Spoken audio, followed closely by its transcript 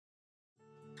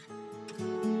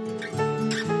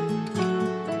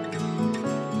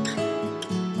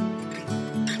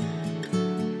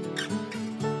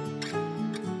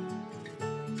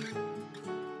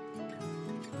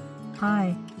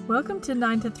Hi, welcome to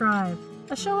 9 to Thrive,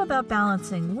 a show about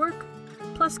balancing work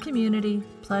plus community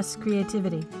plus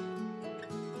creativity.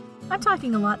 I'm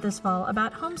talking a lot this fall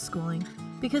about homeschooling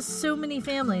because so many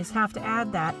families have to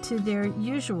add that to their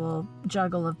usual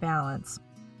juggle of balance.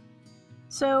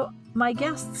 So, my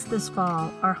guests this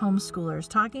fall are homeschoolers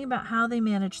talking about how they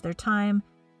manage their time,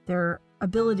 their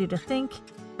ability to think,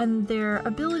 and their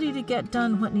ability to get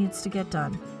done what needs to get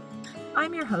done.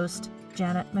 I'm your host,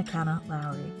 Janet McKenna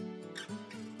Lowry.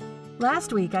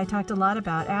 Last week, I talked a lot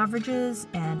about averages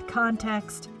and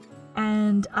context,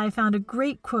 and I found a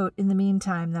great quote in the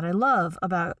meantime that I love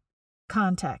about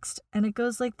context, and it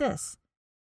goes like this.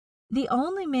 "The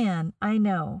only man I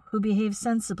know who behaves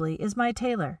sensibly is my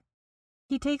tailor.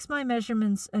 He takes my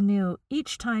measurements anew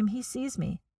each time he sees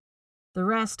me. The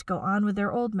rest go on with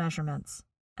their old measurements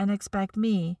and expect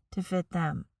me to fit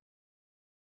them."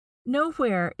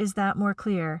 Nowhere is that more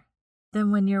clear than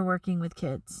when you're working with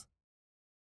kids.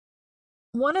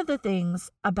 One of the things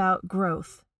about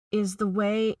growth is the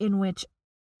way in which,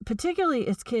 particularly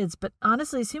as kids, but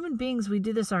honestly as human beings, we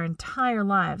do this our entire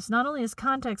lives. Not only is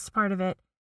context part of it,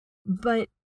 but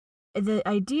the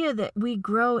idea that we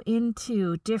grow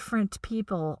into different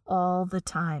people all the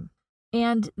time.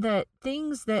 And that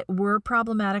things that were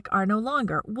problematic are no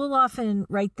longer. We'll often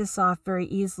write this off very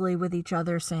easily with each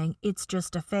other saying it's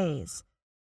just a phase.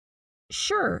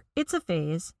 Sure, it's a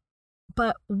phase,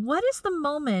 but what is the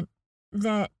moment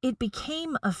that it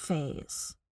became a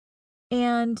phase?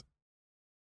 And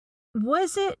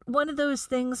was it one of those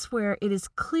things where it is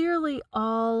clearly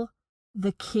all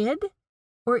the kid,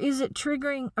 or is it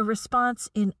triggering a response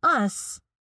in us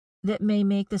that may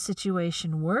make the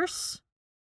situation worse,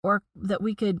 or that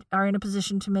we are in a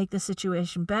position to make the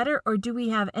situation better, or do we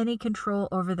have any control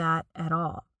over that at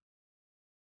all?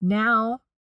 Now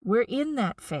we're in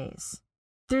that phase.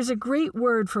 There's a great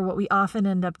word for what we often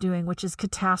end up doing, which is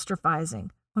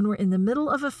catastrophizing. When we're in the middle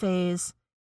of a phase,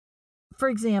 for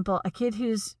example, a kid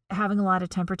who's having a lot of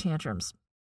temper tantrums,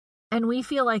 and we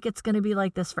feel like it's going to be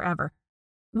like this forever.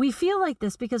 We feel like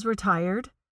this because we're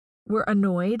tired, we're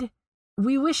annoyed,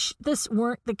 we wish this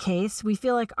weren't the case, we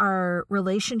feel like our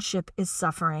relationship is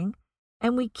suffering,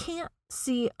 and we can't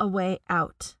see a way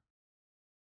out.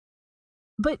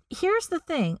 But here's the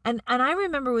thing, and I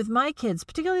remember with my kids,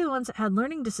 particularly the ones that had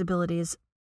learning disabilities,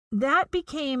 that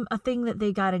became a thing that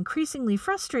they got increasingly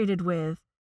frustrated with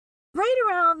right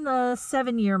around the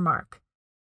 7-year mark.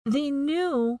 They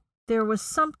knew there was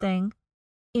something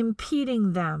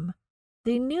impeding them.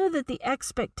 They knew that the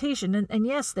expectation, and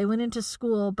yes, they went into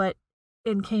school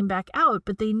and came back out,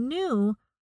 but they knew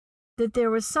that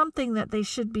there was something that they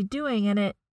should be doing, and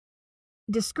it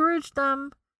discouraged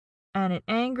them, and it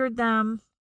angered them,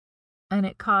 and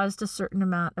it caused a certain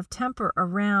amount of temper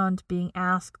around being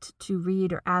asked to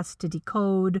read or asked to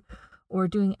decode or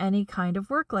doing any kind of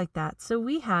work like that. So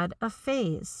we had a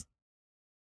phase.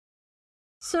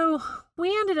 So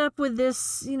we ended up with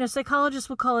this, psychologists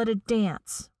will call it a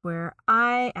dance, where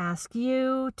I ask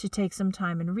you to take some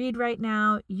time and read right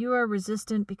now. You are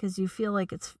resistant because you feel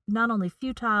like it's not only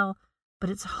futile, but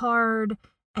it's hard,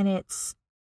 and it's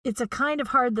a kind of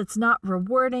hard that's not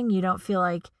rewarding. You don't feel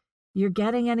like you're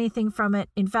getting anything from it.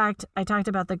 In fact, I talked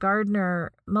about the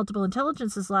Gardner multiple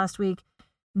intelligences last week.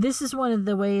 This is one of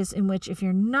the ways in which if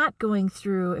you're not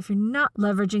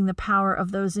leveraging the power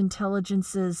of those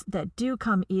intelligences that do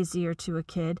come easier to a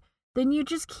kid, then you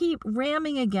just keep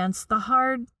ramming against the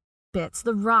hard bits,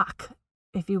 the rock,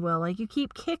 if you will. Like you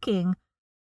keep kicking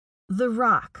the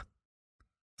rock.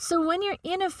 So when you're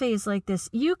in a phase like this,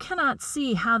 you cannot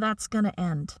see how that's going to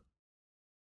end.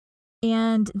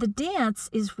 And the dance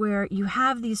is where you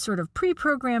have these sort of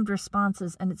pre-programmed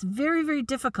responses, and it's very, very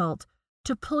difficult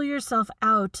to pull yourself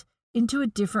out into a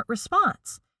different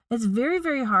response. It's very,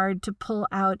 very hard to pull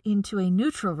out into a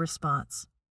neutral response.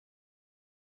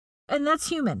 And that's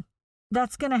human.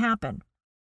 That's going to happen.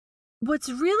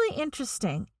 What's really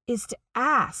interesting is to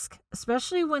ask,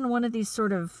 especially when one of these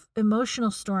sort of emotional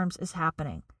storms is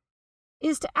happening,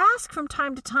 is to ask from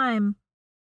time to time,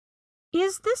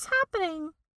 is this happening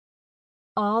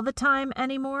all the time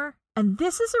anymore? And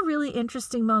this is a really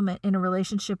interesting moment in a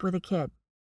relationship with a kid.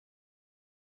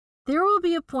 There will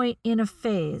be a point in a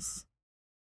phase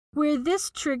where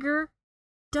this trigger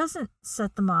doesn't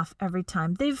set them off every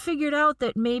time. They've figured out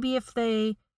that maybe if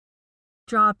they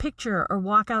draw a picture or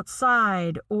walk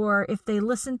outside, or if they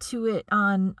listen to it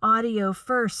on audio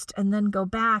first and then go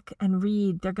back and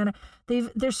read,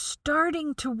 they're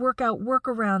starting to work out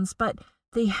workarounds, but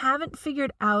they haven't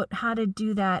figured out how to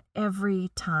do that every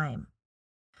time.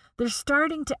 They're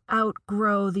starting to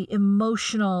outgrow the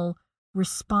emotional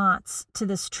response to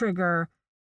this trigger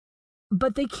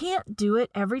But they can't do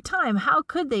it every time. How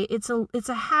could they? It's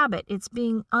a habit. It's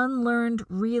being unlearned,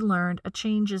 relearned. A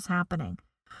change is happening.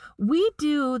 We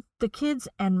do the kids,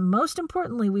 and most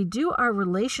importantly, we do our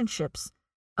relationships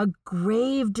a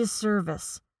grave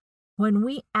disservice when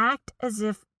we act as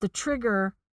if the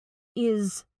trigger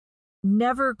is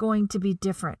never going to be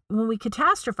different. When we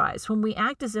catastrophize, when we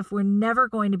act as if we're never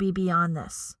going to be beyond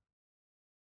this.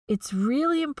 It's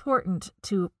really important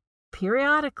to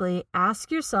periodically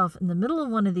ask yourself in the middle of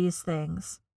one of these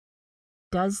things,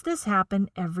 does this happen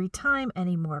every time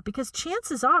anymore? Because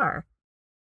chances are,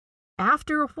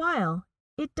 after a while,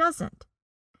 it doesn't.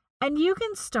 And you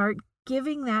can start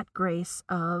giving that grace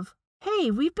of,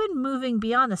 hey, we've been moving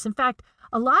beyond this. In fact,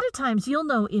 a lot of times you'll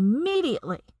know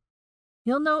immediately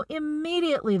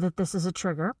that this is a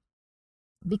trigger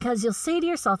because you'll say to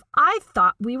yourself, I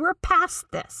thought we were past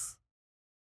this.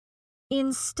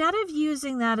 Instead of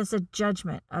using that as a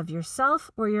judgment of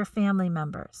yourself or your family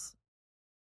members,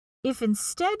 if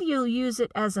instead you'll use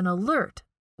it as an alert,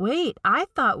 wait, I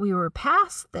thought we were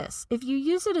past this. If you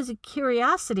use it as a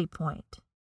curiosity point,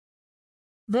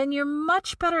 then you're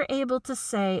much better able to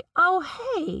say, oh,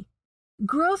 hey,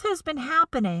 growth has been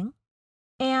happening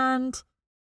and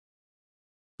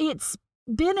it's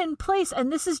been in place and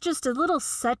this is just a little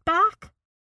setback,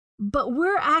 but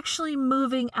we're actually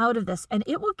moving out of this, and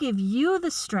it will give you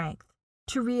the strength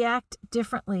to react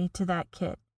differently to that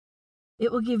kid.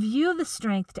 It will give you the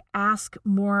strength to ask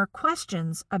more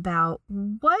questions about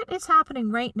what is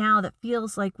happening right now that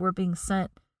feels like we're being sent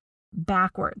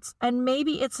backwards. And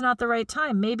maybe it's not the right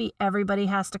time. Maybe everybody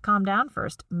has to calm down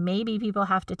first. Maybe people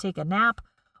have to take a nap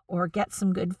or get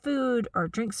some good food or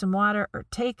drink some water or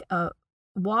take a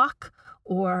walk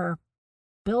or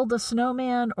build a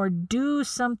snowman or do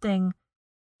something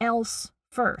else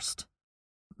first.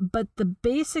 But the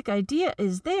basic idea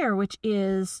is there, which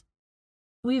is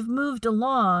we've moved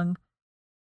along.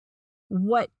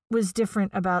 What was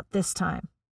different about this time?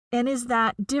 And is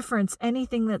that difference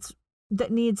anything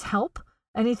that needs help?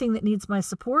 Anything that needs my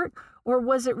support? Or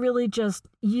was it really just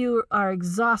you are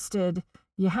exhausted,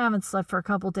 you haven't slept for a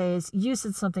couple days, you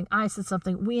said something, I said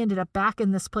something, we ended up back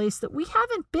in this place that we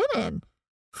haven't been in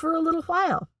for a little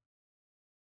while?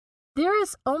 There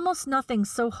is almost nothing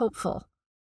so hopeful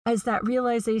as that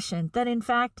realization that, in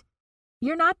fact,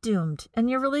 you're not doomed and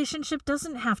your relationship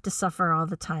doesn't have to suffer all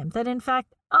the time. That, in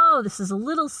fact, oh, this is a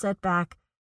little setback.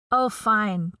 Oh,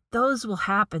 fine. Those will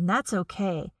happen. That's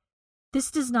okay. This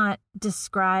does not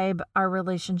describe our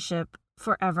relationship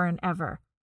forever and ever.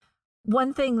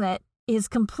 One thing that is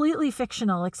completely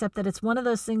fictional, except that it's one of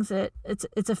those things that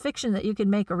it's a fiction that you can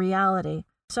make a reality.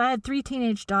 So I had 3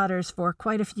 teenage daughters for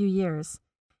quite a few years.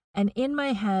 And in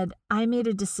my head, I made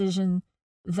a decision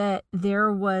that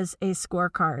there was a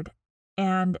scorecard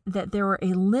and that there were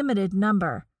a limited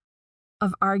number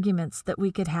of arguments that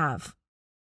we could have.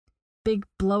 Big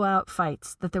blowout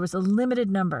fights, that there was a limited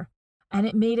number. And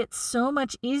it made it so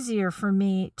much easier for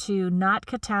me to not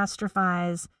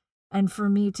catastrophize and for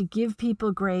me to give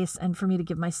people grace and for me to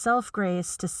give myself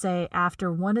grace to say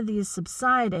after one of these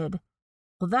subsided,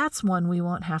 well, that's one we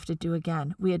won't have to do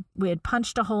again. We had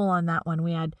punched a hole on that one.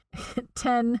 We had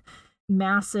 10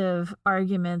 massive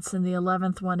arguments and the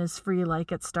 11th one is free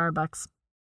like at Starbucks.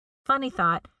 Funny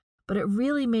thought, but it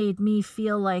really made me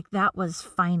feel like that was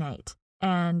finite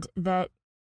and that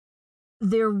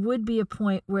there would be a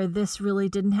point where this really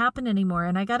didn't happen anymore.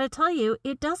 And I got to tell you,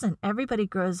 it doesn't. Everybody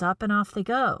grows up and off they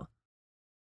go.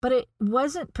 But it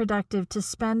wasn't productive to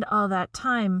spend all that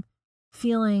time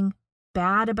feeling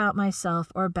bad about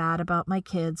myself or bad about my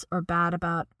kids or bad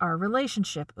about our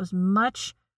relationship. It was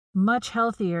much, much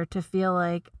healthier to feel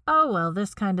like, oh, well,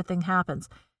 this kind of thing happens.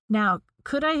 Now,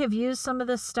 could I have used some of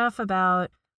this stuff about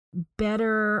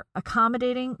better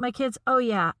accommodating my kids? Oh,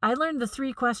 yeah. I learned the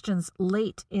 3 questions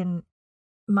late in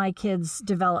my kids'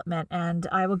 development, and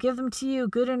I will give them to you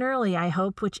good and early, I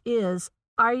hope, which is,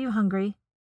 are you hungry?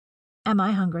 Am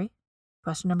I hungry?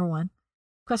 Question number 1.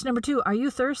 Question number 2, are you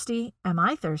thirsty? Am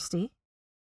I thirsty?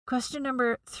 Question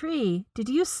number 3, did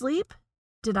you sleep?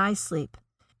 Did I sleep?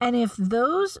 And if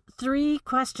those 3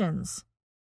 questions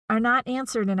are not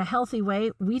answered in a healthy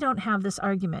way, we don't have this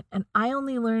argument. And I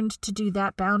only learned to do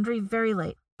that boundary very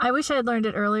late. I wish I had learned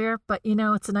it earlier, but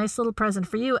it's a nice little present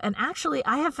for you. And actually,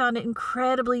 I have found it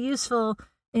incredibly useful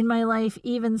in my life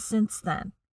even since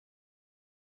then.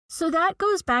 So that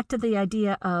goes back to the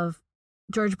idea of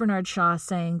George Bernard Shaw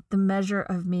saying, the measure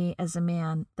of me as a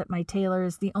man, that my tailor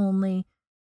is the only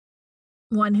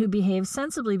one who behaves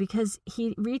sensibly because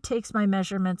he retakes my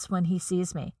measurements when he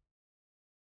sees me.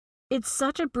 It's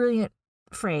such a brilliant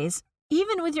phrase.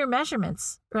 even with your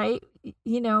measurements, right?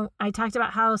 I talked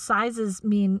about how sizes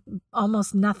mean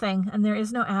almost nothing and there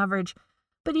is no average.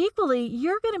 But equally,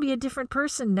 you're going to be a different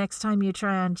person next time you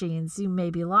try on jeans. You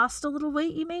maybe lost a little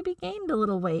weight. You maybe gained a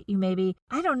little weight. You maybe,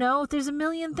 I don't know, there's a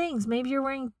million things. Maybe you're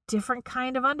wearing different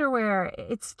kind of underwear.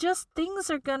 It's just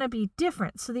things are going to be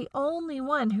different. So the only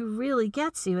one who really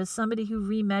gets you is somebody who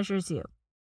remeasures you.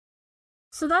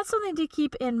 So that's something to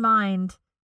keep in mind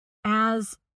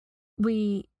as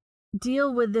we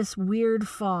deal with this weird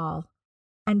fall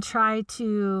and try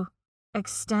to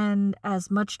extend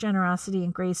as much generosity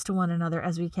and grace to one another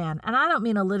as we can. And I don't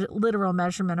mean a literal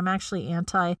measurement. I'm actually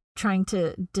anti trying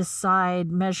to decide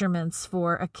measurements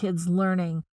for a kid's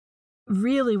learning.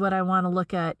 Really what I want to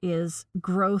look at is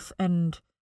growth and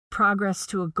progress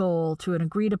to a goal, to an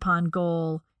agreed upon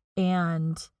goal,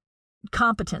 and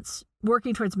competence,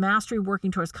 working towards mastery,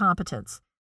 working towards competence.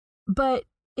 But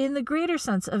in the greater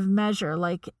sense of measure,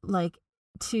 like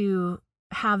to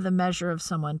have the measure of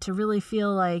someone, to really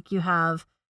feel like you have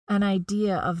an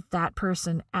idea of that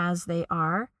person as they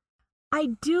are.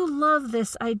 I do love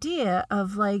this idea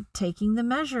of like taking the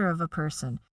measure of a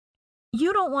person.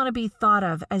 You don't want to be thought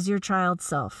of as your child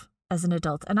self as an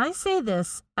adult. And I say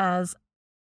this as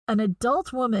an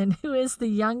adult woman who is the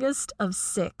youngest of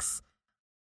 6.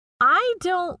 I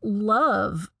don't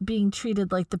love being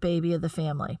treated like the baby of the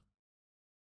family.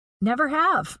 Never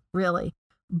have, really.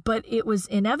 But it was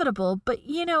inevitable. But,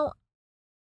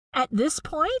 at this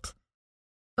point,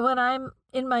 when I'm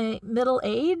in my middle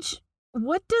age,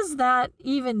 what does that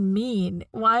even mean?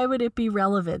 Why would it be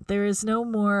relevant? There's no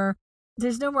more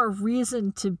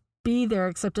reason to be there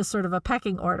except as sort of a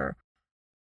pecking order.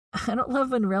 I don't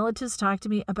love when relatives talk to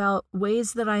me about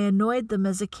ways that I annoyed them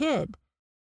as a kid.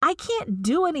 I can't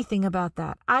do anything about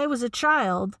that. I was a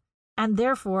child and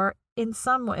therefore, in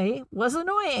some way, was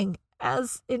annoying,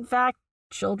 as in fact,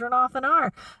 children often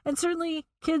are. And certainly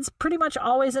kids pretty much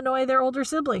always annoy their older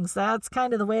siblings. That's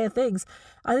kind of the way of things.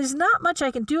 There's not much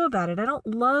I can do about it. I don't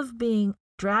love being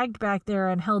dragged back there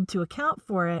and held to account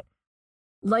for it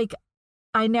like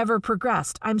I never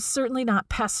progressed. I'm certainly not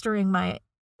pestering my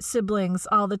siblings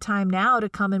all the time now to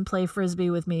come and play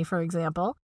Frisbee with me, for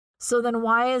example. So then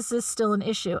why is this still an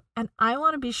issue? And I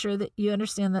want to be sure that you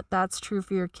understand that that's true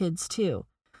for your kids too.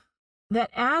 That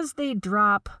as they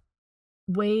drop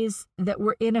ways that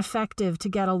were ineffective to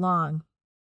get along,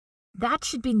 that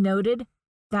should be noted,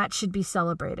 that should be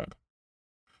celebrated.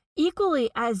 Equally,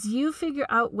 as you figure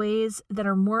out ways that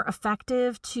are more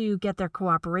effective to get their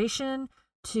cooperation,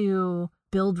 to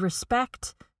build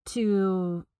respect,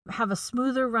 to have a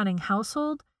smoother running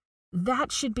household,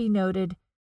 that should be noted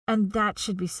and that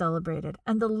should be celebrated.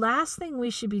 And the last thing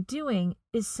we should be doing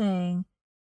is saying,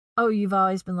 oh, you've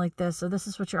always been like this, or this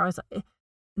is what you're always like.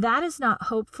 That is not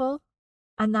hopeful.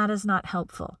 And that is not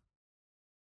helpful.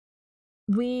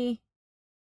 We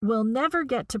will never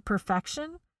get to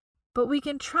perfection, but we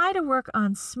can try to work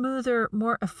on smoother,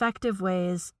 more effective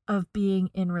ways of being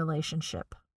in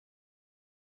relationship.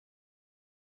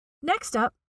 Next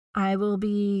up, I will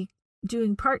be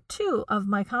doing part 2 of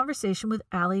my conversation with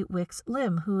Allie Wicks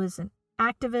Lim, who is an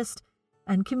activist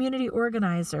and community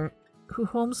organizer who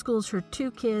homeschools her 2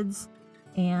 kids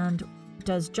and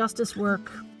does justice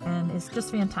work and is just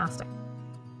fantastic.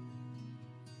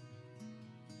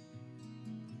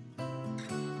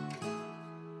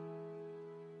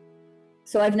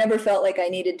 So I've never felt like I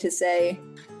needed to say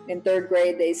in 3rd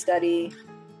grade they study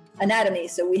anatomy,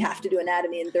 so we have to do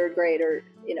anatomy in 3rd grade, or,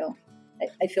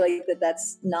 I feel like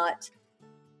it's not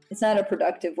a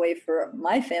productive way for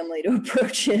my family to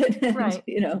approach it. And, right.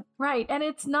 Right. And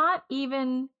it's not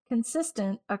even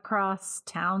consistent across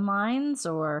town lines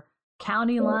or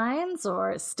county lines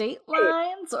or state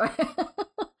lines or right.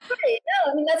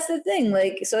 No, I mean, that's the thing.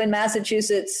 Like, so in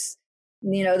Massachusetts,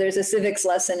 there's a civics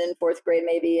lesson in 4th grade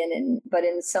maybe, but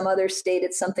in some other state,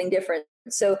 it's something different.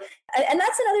 So, and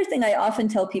that's another thing I often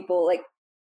tell people, like,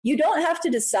 you don't have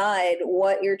to decide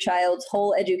what your child's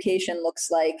whole education looks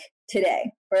like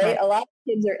today, right? A lot of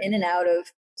kids are in and out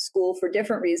of school for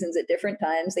different reasons at different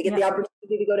times. They get the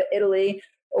opportunity to go to Italy,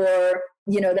 or,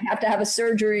 they have to have a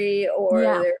surgery, or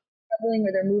they're traveling,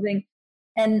 or they're moving.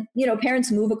 And,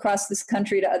 parents move across this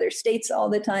country to other states all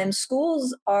the time.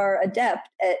 Schools are adept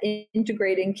at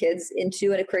integrating kids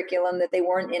into a curriculum that they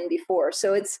weren't in before.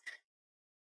 So it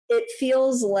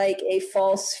feels like a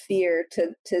false fear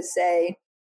to say,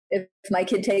 if my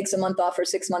kid takes a month off or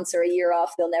 6 months or a year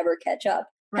off, they'll never catch up.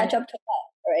 Right. Catch up to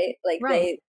what, right?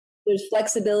 Like there's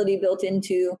flexibility built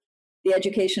into the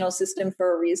educational system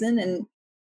for a reason. And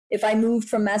if I moved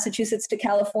from Massachusetts to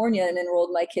California and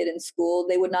enrolled my kid in school,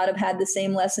 they would not have had the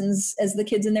same lessons as the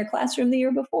kids in their classroom the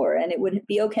year before, and it would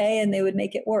be okay and they would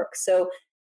make it work. So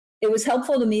it was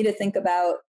helpful to me to think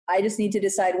about, I just need to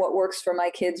decide what works for my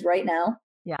kids right now.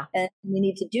 Yeah. And we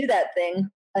need to do that thing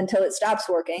until it stops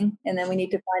working. And then we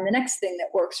need to find the next thing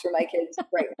that works for my kids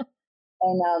right now.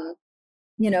 And,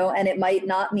 and it might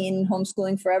not mean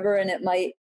homeschooling forever. And it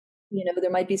might,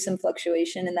 there might be some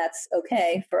fluctuation, and that's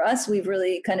okay. For us, we've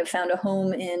really kind of found a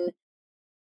home in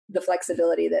the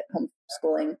flexibility that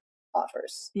homeschooling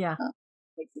offers. Yeah.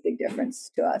 Makes a big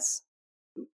difference to us.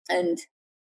 And,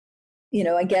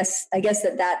 I guess that's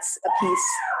a piece.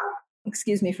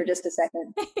 Excuse me for just a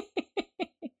second.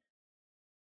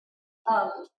 I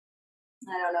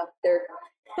don't know. They're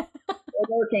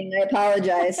working. I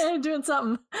apologize. They're doing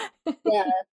something. Yeah,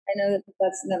 I know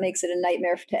that makes it a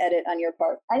nightmare to edit on your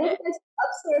part. I think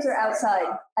upstairs or outside.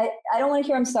 I don't want to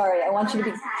hear I'm sorry. I want you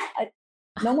to be.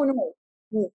 No more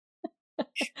noise.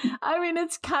 I mean,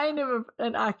 it's kind of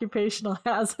an occupational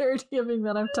hazard, given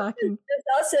that I'm talking. It's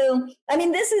also, I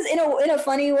mean, this is in a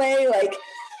funny way, like,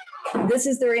 this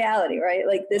is the reality, right?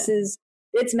 Like,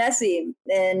 it's messy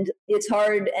and it's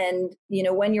hard. And,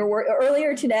 when you're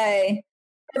earlier today,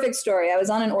 perfect story. I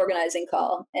was on an organizing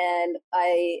call and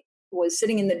I was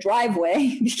sitting in the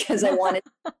driveway because I wanted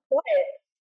to play it.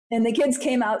 And the kids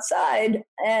came outside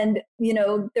and,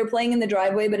 they're playing in the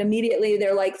driveway, but immediately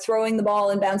they're like throwing the ball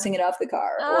and bouncing it off the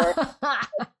car or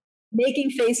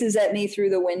making faces at me through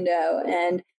the window.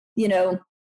 And,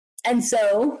 and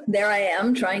so there I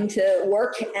am trying to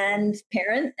work and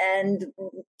parent and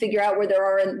figure out where they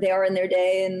are in their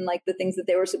day and like the things that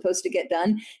they were supposed to get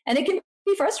done. And it can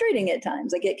be frustrating at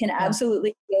times. Like, it can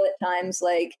absolutely feel at times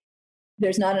like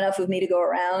there's not enough of me to go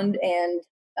around, and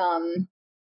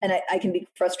I can be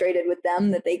frustrated with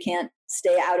them that they can't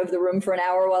stay out of the room for an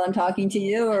hour while I'm talking to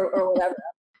you or whatever.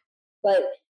 But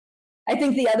I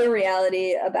think the other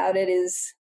reality about it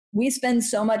is we spend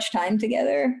so much time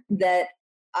together that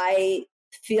I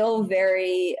feel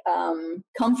very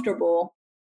comfortable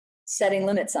setting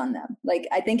limits on them. Like,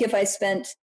 I think if I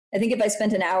spent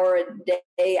an hour a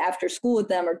day after school with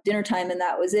them or dinner time and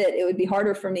that was it would be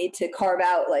harder for me to carve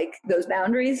out like those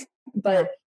boundaries. But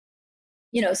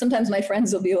sometimes my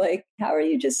friends will be like, how are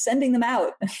you just sending them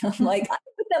out? I'm like, I'm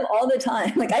with them all the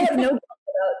time. Like, I have no problem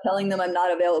about telling them I'm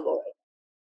not available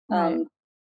right now.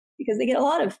 Because they get a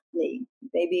lot of me,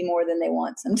 maybe more than they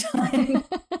want sometimes.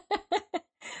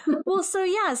 Well, so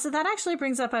that actually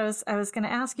brings up, I was going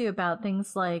to ask you about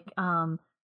things like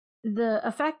the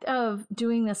effect of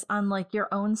doing this on like your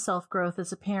own self-growth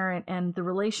as a parent and the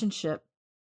relationship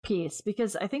piece,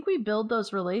 because I think we build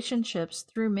those relationships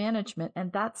through management,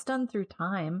 and that's done through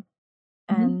time.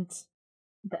 Mm-hmm. And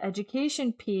the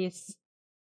education piece,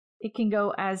 it can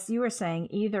go, as you were saying,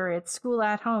 either it's school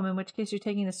at home, in which case you're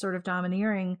taking this sort of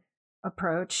domineering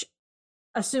approach,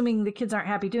 assuming the kids aren't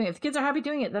happy doing it. If the kids are happy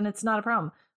doing it, then it's not a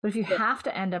problem. But if you have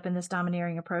to end up in this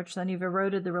domineering approach, then you've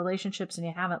eroded the relationships and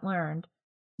you haven't learned.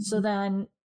 Mm-hmm. So then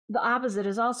the opposite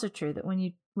is also true, that when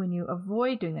you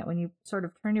avoid doing that, when you sort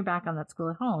of turn your back on that school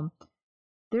at home,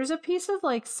 there's a piece of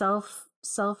like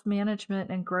self-management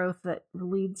and growth that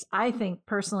leads, I think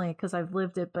personally, because I've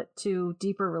lived it, but to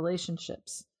deeper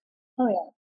relationships.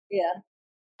 Oh yeah.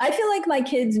 I feel like my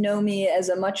kids know me as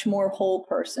a much more whole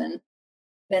person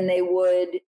than they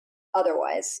would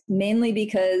otherwise, mainly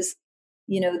because,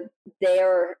 they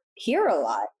are here a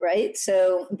lot, right?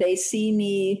 So they see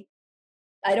me,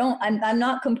 I'm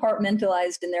not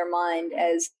compartmentalized in their mind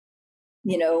as,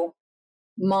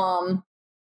 mom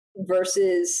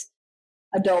versus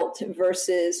adult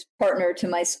versus partner to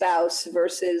my spouse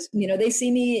versus, they see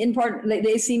me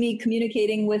they see me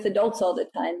communicating with adults all the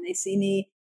time. They see me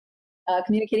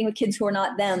communicating with kids who are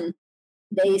not them.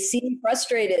 They see me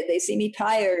frustrated. They see me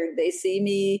tired. They see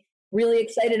me really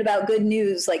excited about good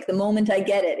news. Like the moment I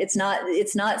get it, it's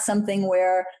not something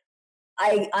where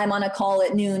I'm on a call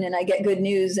at noon and I get good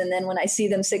news. And then when I see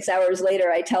them 6 hours later,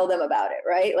 I tell them about it,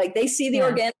 right? Like they see the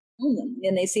organic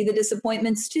and they see the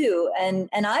disappointments too. And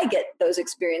I get those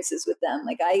experiences with them.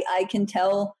 Like I can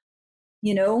tell,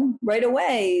 right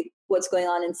away what's going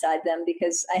on inside them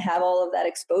because I have all of that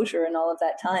exposure and all of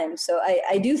that time. So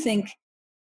I do think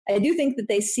that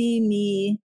they see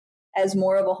me as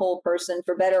more of a whole person,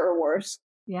 for better or worse.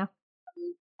 Yeah.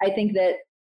 I think that,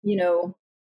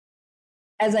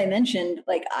 as I mentioned,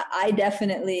 like I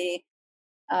definitely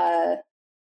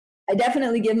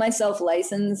give myself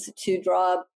license to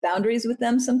draw boundaries with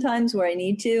them sometimes where I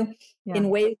need to in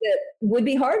ways that would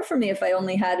be hard for me if I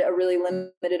only had a really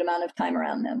limited amount of time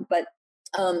around them. But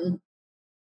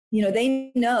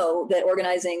they know that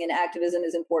organizing and activism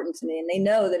is important to me. And they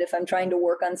know that if I'm trying to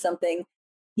work on something,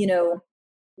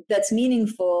 that's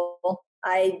meaningful,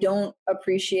 I don't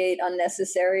appreciate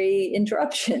unnecessary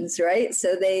interruptions, right?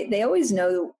 So they always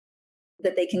know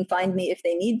that they can find me if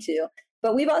they need to.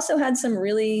 But we've also had some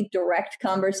really direct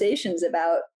conversations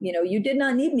about, you did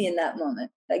not need me in that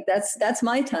moment. Like that's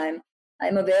my time.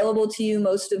 I'm available to you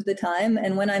most of the time.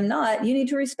 And when I'm not, you need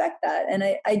to respect that. And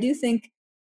I do think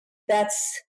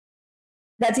that's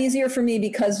easier for me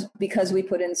because we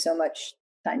put in so much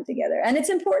time together. And it's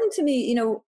important to me,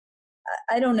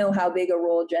 I don't know how big a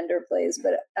role gender plays,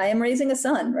 but I am raising a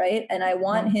son, right? And I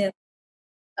want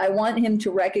him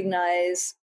to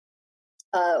recognize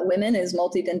women as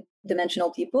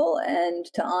multidimensional people, and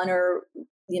to honor,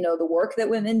 the work that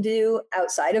women do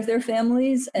outside of their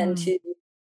families, and to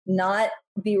not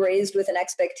be raised with an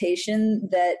expectation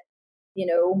that,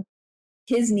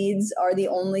 his needs are the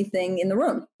only thing in the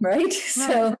room, right?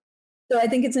 So I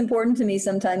think it's important to me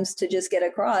sometimes to just get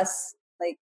across,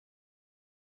 like,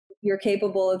 you're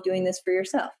capable of doing this for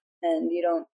yourself, and you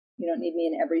don't need me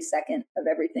in every second of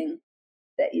everything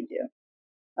that you do.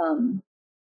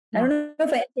 I don't know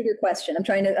if I answered your question. I'm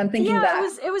thinking back.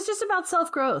 It was just about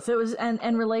self-growth. It was,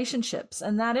 and relationships.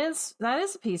 And that is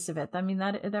a piece of it. I mean,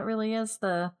 that really is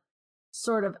the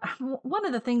sort of one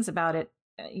of the things about it,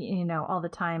 all the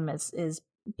time is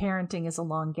parenting is a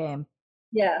long game.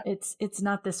 Yeah. It's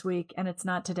not this week, and it's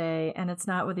not today, and it's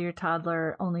not whether your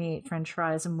toddler only ate French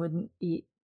fries and wouldn't eat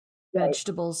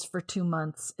vegetables for 2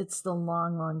 months. It's the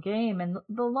long, long game. And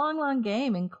the long, long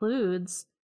game includes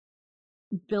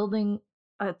building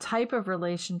a type of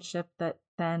relationship that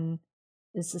then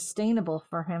is sustainable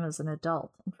for him as an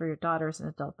adult and for your daughter as an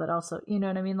adult, but also, you know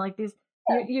what I mean? Like these,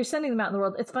 you're sending them out in the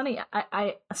world. It's funny.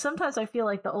 I sometimes I feel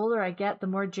like the older I get, the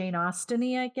more Jane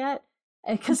Austen-y I get,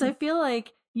 because I feel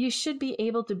like you should be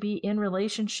able to be in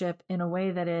relationship in a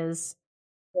way that is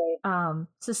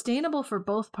sustainable for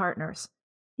both partners.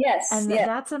 Yes. And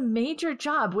that's a major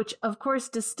job, which of course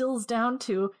distills down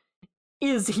to,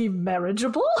 is he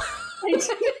marriageable?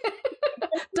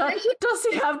 Does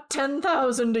he have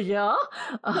 10,000 a year?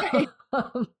 Right.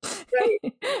 Right.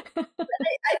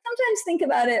 I sometimes think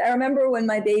about it. I remember when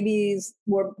my babies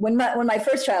were, when my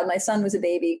first child, my son, was a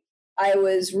baby, I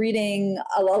was reading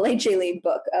a La Leche League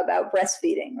book about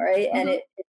breastfeeding, right? Mm-hmm. And it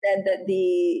said that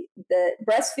the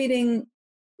breastfeeding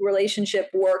relationship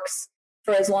works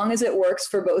for as long as it works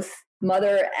for both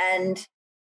mother and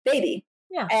baby.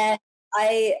 Yeah. And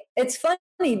it's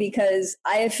funny because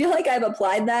I feel like I've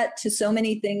applied that to so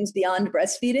many things beyond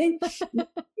breastfeeding.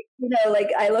 Like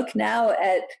I look now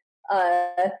at,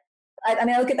 I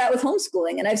look at that with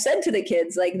homeschooling, and I've said to the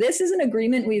kids, like, this is an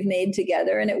agreement we've made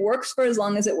together, and it works for as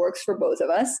long as it works for both of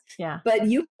us. Yeah. But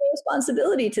you have a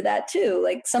responsibility to that too.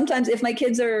 Like sometimes if my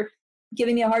kids are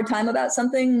giving me a hard time about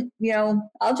something,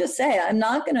 I'll just say, I'm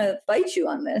not going to fight you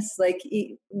on this. Like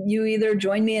you either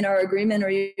join me in our agreement or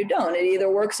you don't. It either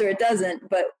works or it doesn't.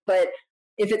 But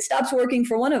if it stops working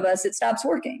for one of us, it stops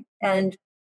working. And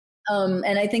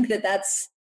I think that's,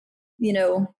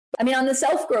 on the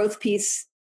self-growth piece,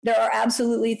 there are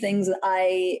absolutely things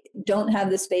I don't have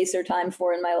the space or time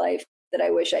for in my life that I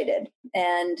wish I did.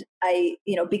 And I,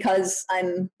 because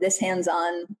I'm this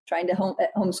hands-on trying to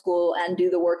homeschool and do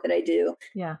the work that I do.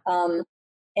 Yeah.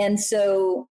 And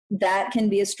so that can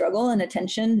be a struggle and a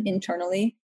tension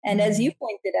internally. And as you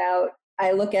pointed out,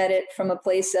 I look at it from a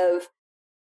place of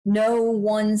no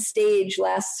one stage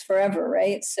lasts forever,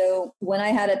 right? So when I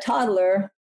had a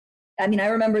toddler, I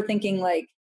remember thinking, like,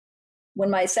 when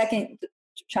my second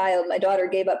child, my daughter,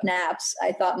 gave up naps,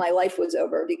 I thought my life was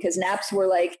over, because naps were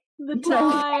like the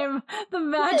time, the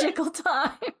magical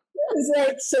time. It was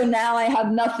like, so now I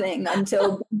have nothing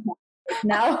until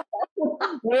now.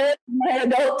 Where's my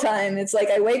adult time? It's like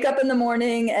I wake up in the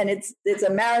morning and it's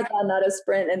a marathon, not a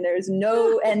sprint, and there's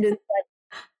no end in sight.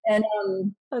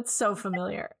 And that's so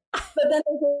familiar. But then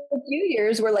there's a few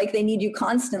years where like they need you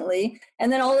constantly,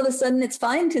 and then all of a sudden it's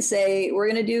fine to say we're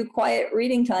going to do quiet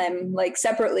reading time, like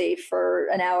separately for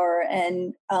an hour,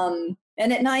 and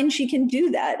at 9 she can do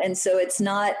that. And so it's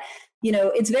not,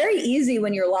 it's very easy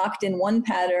when you're locked in one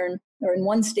pattern or in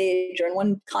one stage or in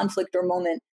one conflict or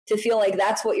moment to feel like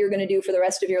that's what you're going to do for the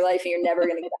rest of your life and you're never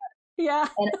going to get out. Yeah.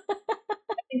 And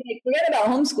forget about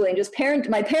homeschooling. Just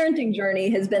my parenting journey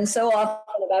has been so often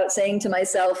about saying to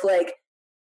myself, like,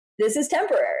 this is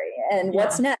temporary, and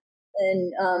what's next?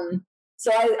 And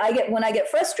so when I get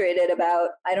frustrated about,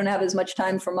 I don't have as much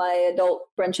time for my adult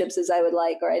friendships as I would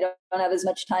like, or I don't have as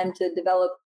much time to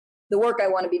develop the work I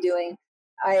want to be doing,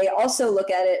 I also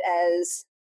look at it as,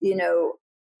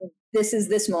 this is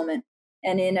this moment.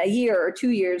 And in a year or 2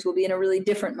 years, we'll be in a really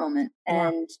different moment.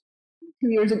 And 2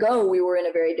 years ago, we were in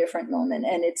a very different moment.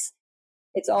 And it's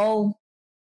all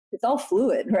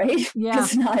fluid, right? Yeah.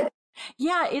 It's not.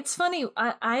 Yeah, it's funny.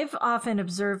 I've often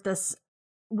observed this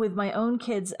with my own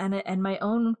kids and my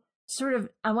own sort of,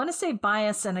 I want to say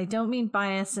bias, and I don't mean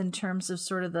bias in terms of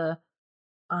sort of the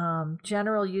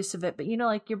general use of it, but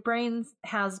like your brain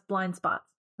has blind spots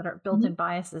that are built-in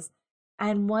biases.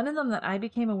 And one of them that I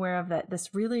became aware of that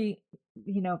this really,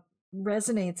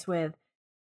 resonates with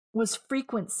was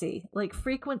frequency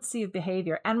of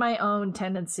behavior and my own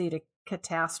tendency to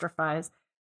catastrophize.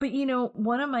 But,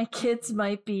 one of my kids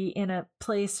might be in a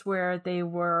place where they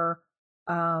were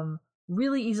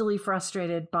really easily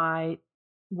frustrated by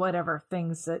whatever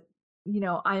things that,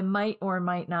 I might or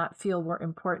might not feel were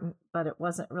important, but it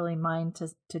wasn't really mine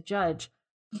to judge.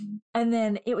 And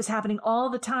then it was happening all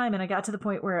the time. And I got to the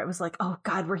point where it was like, oh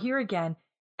God, we're here again.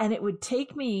 And it would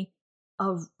take me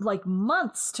like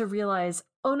months to realize,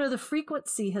 oh no, the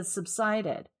frequency has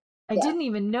subsided. I didn't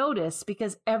even notice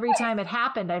because every time it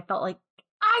happened, I felt like,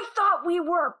 I thought we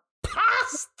were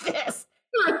past this.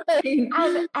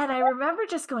 And I remember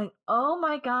just going, oh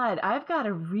my God, I've got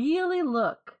to really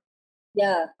look.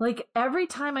 Yeah. Like every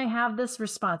time I have this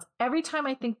response, every time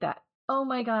I think that, oh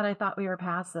my God, I thought we were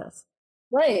past this.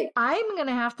 Right. I'm going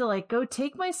to have to go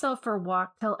take myself for a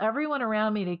walk, tell everyone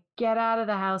around me to get out of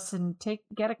the house and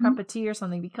get a cup of tea or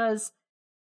something, because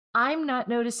I'm not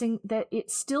noticing that it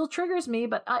still triggers me,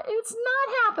 but it's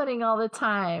not happening all the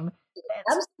time.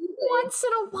 Absolutely. Once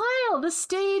in a while, the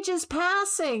stage is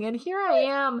passing, and here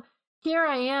I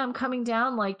am coming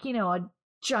down like, a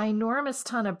ginormous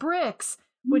ton of bricks,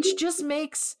 which just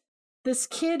makes this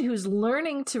kid who's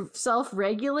learning to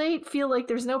self-regulate feel like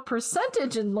there's no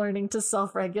percentage in learning to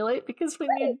self-regulate, because when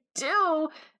you do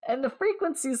and the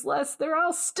frequency's less, they're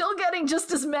all still getting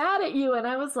just as mad at you. And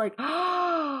I was like,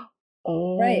 oh.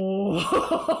 Right.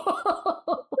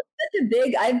 Such a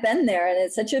big, I've been there, and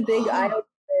it's such a big eye-opener.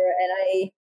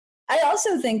 And I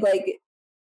also think,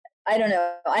 I don't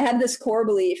know, I have this core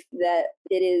belief that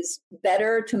it is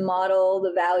better to model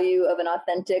the value of an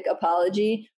authentic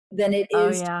apology than it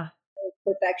is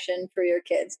perfection for your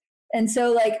kids. And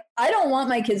so I don't want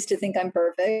my kids to think I'm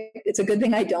perfect. It's a good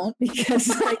thing I don't, because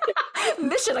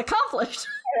mission accomplished.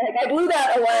 I blew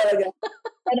that a while ago.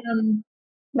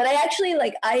 But I actually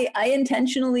I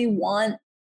intentionally want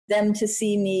them to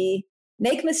see me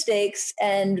make mistakes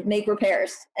and make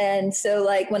repairs. And so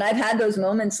when I've had those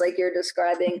moments like you're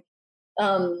describing,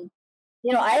 I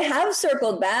have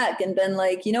circled back and been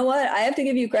like, you know what, I have to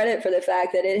give you credit for the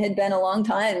fact that it had been a long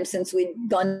time since we'd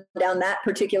gone down that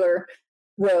particular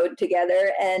road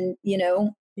together. And,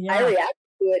 I reacted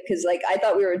to it because I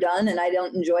thought we were done, and I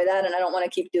don't enjoy that, and I don't want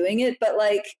to keep doing it. But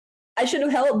I should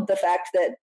have held the fact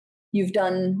that you've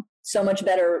done so much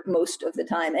better most of the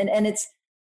time. And it's,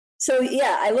 so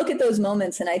yeah, I look at those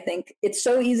moments and I think it's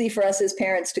so easy for us as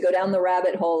parents to go down the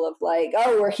rabbit hole of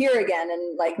oh, we're here again.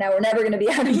 And now we're never going to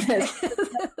be out of this.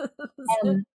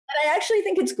 But I actually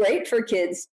think it's great for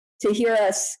kids to hear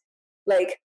us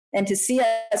and to see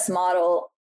us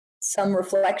model some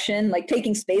reflection,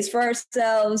 taking space for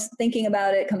ourselves, thinking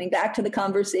about it, coming back to the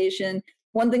conversation.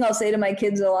 One thing I'll say to my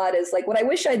kids a lot is what I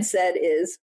wish I'd said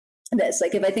is this,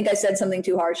 if I think I said something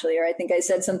too harshly, or I think I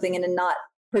said something in a not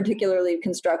particularly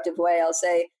constructive way, I'll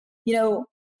say, can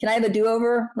I have a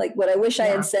do-over? What I wish I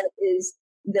had said is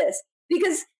this,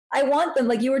 because I want them,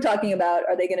 you were talking about,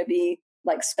 are they going to be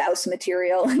spouse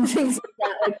material and things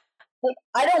like that?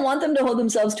 I don't want them to hold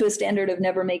themselves to a standard of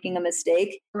never making a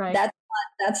mistake. Right.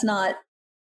 That's not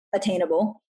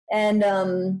attainable. And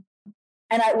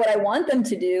what I want them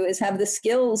to do is have the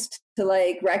skills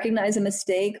to recognize a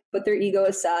mistake, put their ego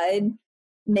aside,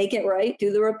 make it right,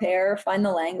 do the repair, find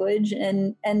the language,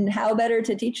 and how better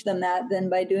to teach them that than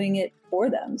by doing it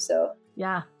for them. So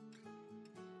yeah.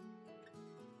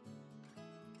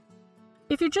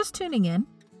 If you're just tuning in,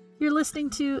 you're listening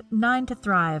to 9 to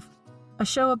Thrive, a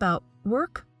show about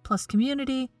work plus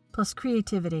community plus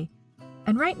creativity.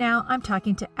 And right now I'm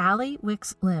talking to Allie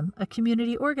Wicks Lim, a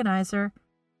community organizer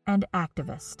and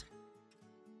activist.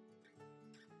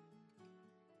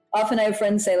 Often I have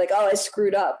friends say oh, I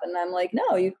screwed up. And I'm like,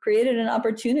 no, you created an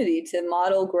opportunity to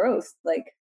model growth.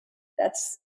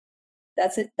 That's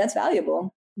it. That's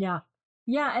valuable. Yeah.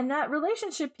 Yeah. And that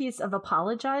relationship piece of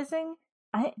apologizing,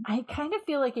 I kind of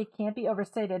feel like it can't be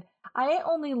overstated. I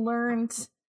only learned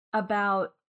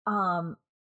about the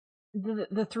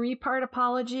 3-part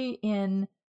apology in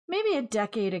maybe a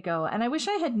decade ago. And I wish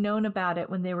I had known about it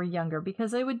when they were younger,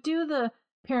 because I would do the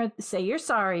parent say, you're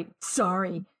sorry,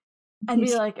 and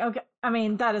be like, okay, I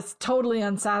mean, that is totally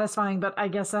unsatisfying, but I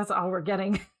guess that's all we're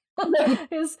getting.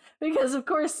 is because of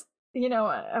course,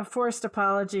 a forced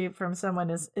apology from someone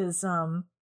is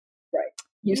right.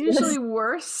 usually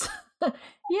worse.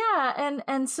 Yeah,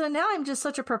 and so now I'm just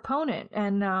such a proponent,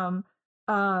 and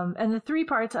the three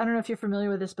parts. I don't know if you're familiar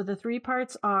with this, but the three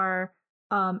parts are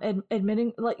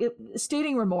admitting,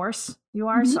 stating remorse. You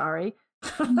are sorry,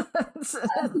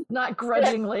 not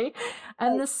grudgingly,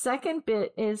 and the second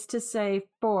bit is to say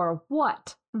for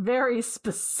what, very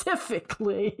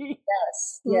specifically.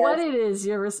 Yes. What it is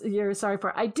you're sorry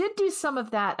for. I did do some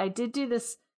of that. I did do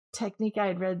this technique I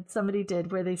had read somebody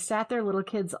did where they sat their little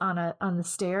kids on the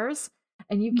stairs,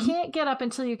 and you can't get up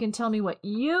until you can tell me what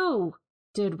you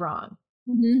did wrong.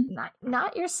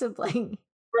 Not your sibling.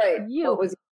 Right. You.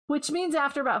 Which means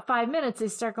after about 5 minutes they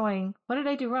start going, what did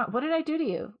I do wrong? What did I do to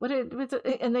you?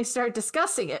 And they start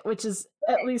discussing it, which is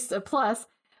at least a plus.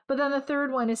 But then the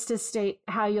third one is to state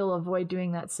how you'll avoid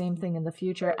doing that same thing in the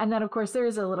future. And then of course there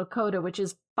is a little coda, which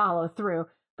is follow through.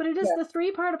 But it is the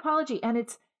 3-part apology, and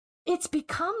it's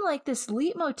become like this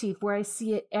leitmotif where I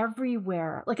see it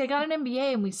everywhere. Like I got an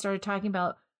MBA and we started talking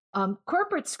about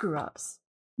corporate screw-ups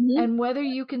and whether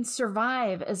you can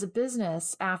survive as a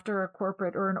business after a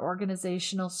corporate or an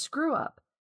organizational screw-up.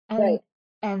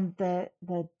 And the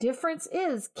difference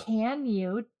is, can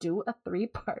you do a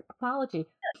 3-part apology?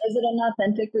 Is it an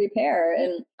authentic repair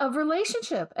of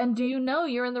relationship? And do you know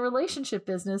you're in the relationship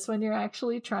business when you're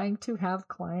actually trying to have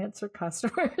clients or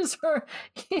customers or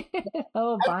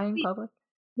buying public?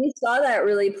 We saw that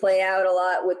really play out a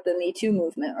lot with the Me Too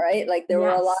movement, right? Like there were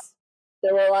a lot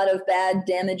of bad,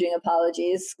 damaging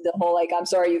apologies. The whole I'm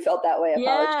sorry you felt that way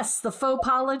apology. Yes, the faux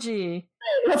apology.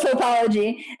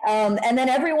 And then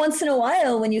every once in a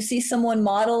while, when you see someone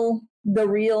model the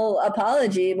real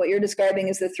apology, what you're describing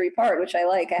is the 3-part, which I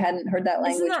like. I hadn't heard that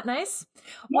language. Isn't that nice?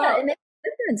 Yeah, it makes a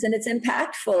difference, and it's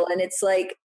impactful. And it's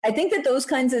I think that those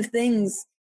kinds of things,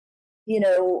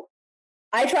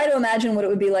 I try to imagine what it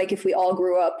would be like if we all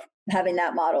grew up having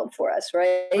that modeled for us,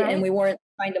 right? And we weren't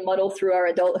trying to muddle through our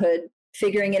adulthood,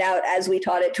 figuring it out as we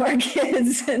taught it to our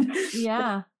kids. And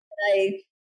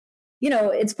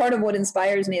it's part of what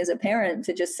inspires me as a parent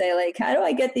to just say, how do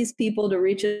I get these people to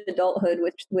reach adulthood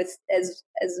with as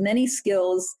many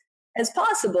skills as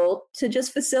possible to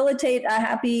just facilitate a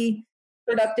happy,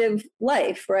 productive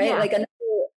life, right? Yeah.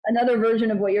 Another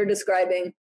version of what you're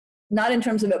describing, not in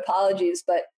terms of apologies,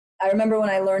 but I remember when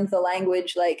I learned the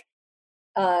language,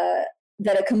 that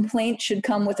a complaint should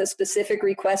come with a specific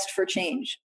request for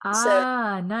change.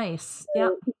 Nice. Yeah.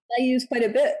 I use quite a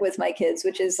bit with my kids,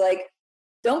 which is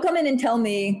don't come in and tell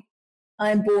me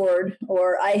I'm bored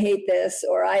or I hate this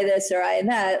or I this or I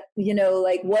that.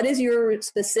 What is your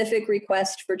specific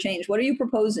request for change? What are you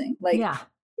proposing?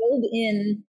 Build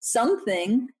in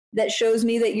something that shows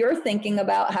me that you're thinking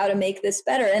about how to make this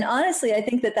better. And honestly, I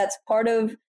think that that's part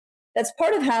of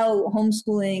how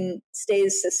homeschooling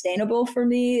stays sustainable for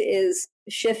me, is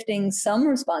shifting some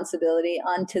responsibility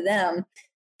onto them,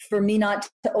 for me not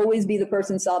to always be the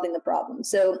person solving the problem.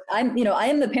 So I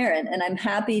am the parent, and I'm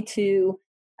happy to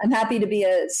be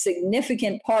a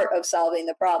significant part of solving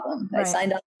the problem. Right. I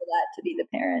signed up for that to be the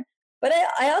parent. But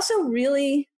I also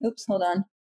really, hold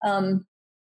on.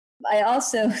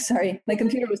 Sorry, my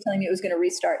computer was telling me it was going to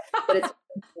restart, but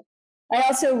I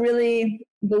also really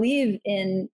believe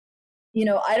in,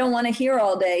 I don't want to hear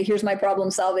all day, here's my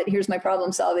problem, solve it, here's my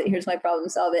problem, solve it, here's my problem,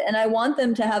 solve it. And I want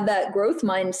them to have that growth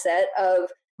mindset of,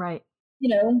 right.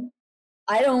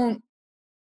 I don't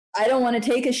want to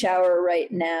take a shower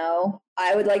right now.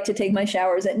 I would like to take my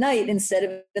showers at night instead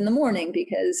of in the morning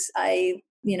because I,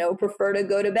 prefer to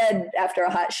go to bed after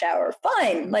a hot shower.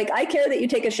 Fine. I care that you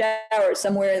take a shower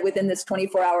somewhere within this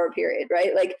 24-hour period,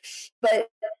 right?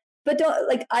 But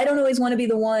don't, I don't always want to be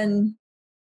the one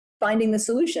finding the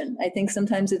solution. I think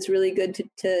sometimes it's really good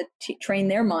to train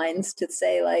their minds to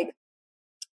say,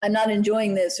 I'm not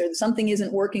enjoying this, or something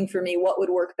isn't working for me. What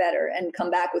would work better? And come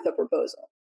back with a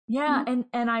proposal. Yeah.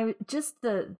 And I just,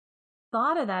 the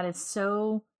thought of that is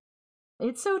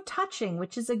it's so touching,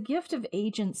 which is a gift of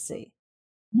agency.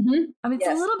 Mm-hmm. I mean, it's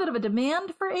a little bit of a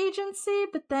demand for agency,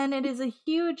 but then it is a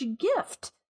huge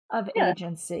gift of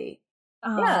agency.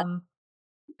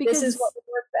 Because this is what would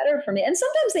work better for me. And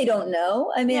sometimes they don't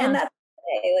know. I mean, and that's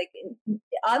okay.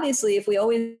 Obviously, if we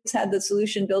always had the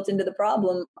solution built into the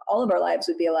problem, all of our lives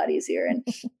would be a lot easier. And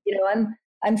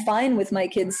I'm fine with my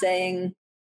kids saying,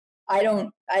 I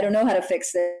don't know how to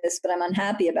fix this, but I'm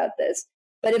unhappy about this.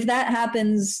 But if that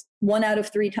happens 1 out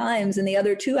of 3 times, and the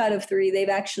other 2 out of 3, they've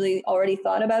actually already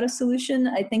thought about a solution,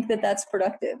 I think that that's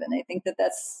productive. And I think that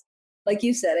that's, like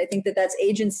you said, I think that that's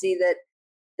agency that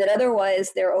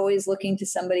otherwise they're always looking to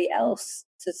somebody else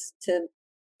to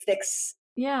fix.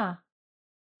 Yeah.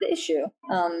 the issue.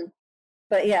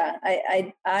 But yeah,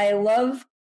 I love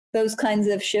those kinds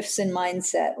of shifts in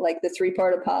mindset, like the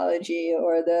 3-part apology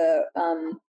or the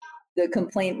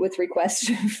complaint with request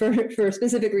for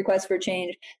specific requests for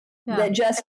change, that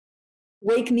just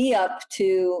wake me up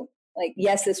to like,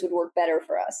 yes, this would work better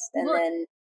for us. And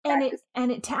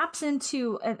then it taps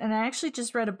into, and I actually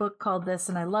just read a book called this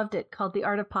and I loved it, called The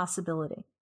Art of Possibility.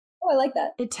 Oh, I like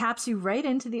that. It taps you right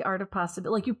into the art of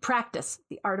possibility. Like you practice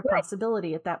the art of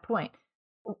possibility at that point,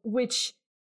 which,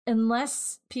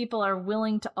 unless people are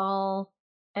willing to all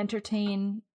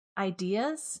entertain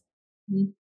ideas,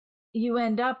 you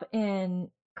end up in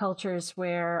cultures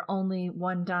where only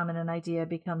one dominant idea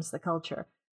becomes the culture.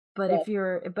 But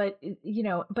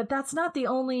but that's not the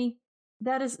only,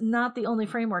 that is not the only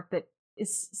framework that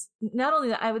is, not only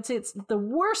that, I would say it's the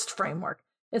worst framework.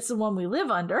 It's the one we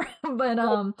live under, but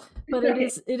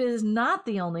it is not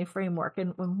the only framework.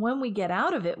 And when we get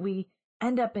out of it, we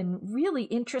end up in really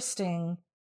interesting,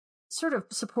 sort of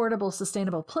supportable,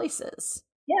 sustainable places.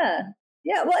 Yeah.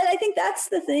 Well, and I think that's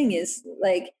the thing is,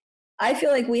 like, I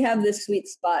feel like we have this sweet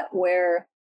spot where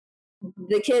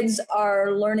the kids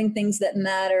are learning things that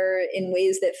matter in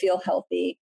ways that feel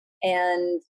healthy,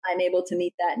 and I'm able to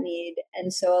meet that need.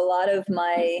 And so a lot of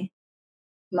my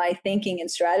thinking and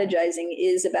strategizing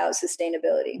is about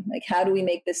sustainability. Like, how do we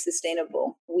make this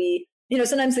sustainable?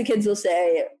 Sometimes the kids will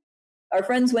say, our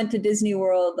friends went to Disney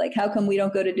World. Like, how come we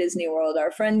don't go to Disney World?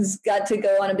 Our friends got to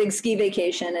go on a big ski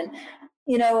vacation. And,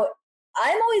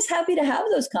 I'm always happy to have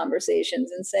those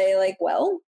conversations and say, like,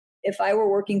 well, if I were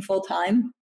working full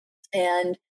time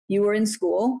and you were in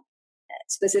school,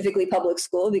 specifically public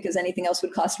school, because anything else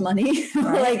would cost money,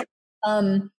 right.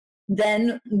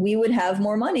 Then we would have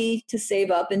more money to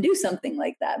save up and do something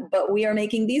like that. But we are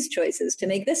making these choices to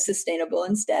make this sustainable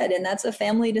instead. And that's a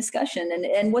family discussion.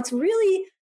 And what's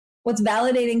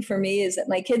validating for me is that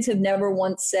my kids have never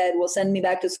once said, well, send me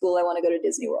back to school. I want to go to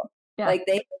Disney World. Yeah. Like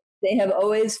they have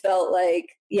always felt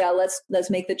like, yeah, let's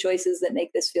make the choices that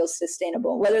make this feel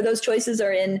sustainable. Whether those choices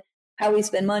are in how we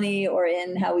spend money or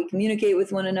in how we communicate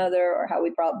with one another or how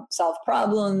we solve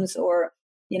problems or,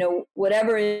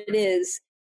 whatever it is,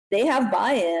 they have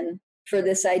buy-in for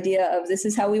this idea of this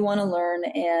is how we want to learn.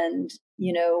 And,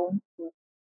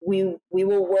 we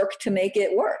will work to make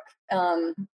it work,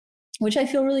 which I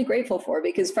feel really grateful for,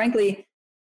 because frankly,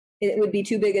 it would be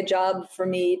too big a job for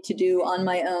me to do on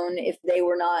my own if they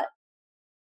were not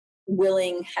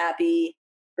willing, happy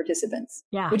participants.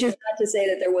 Yeah. Which is not to say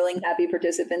that they're willing, happy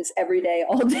participants every day,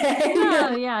 all day.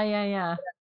 Yeah.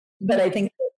 But I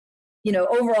think that,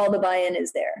 overall the buy-in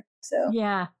is there. So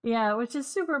yeah, which is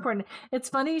super important. It's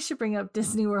funny you should bring up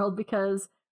Disney World, because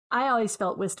I always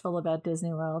felt wistful about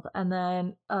Disney World. And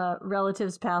then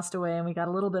relatives passed away and we got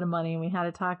a little bit of money and we had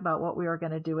to talk about what we were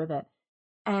going to do with it.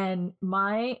 And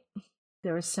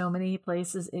there were so many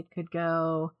places it could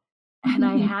go. And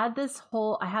I had this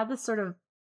sort of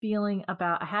feeling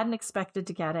about, I hadn't expected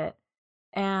to get it.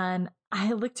 And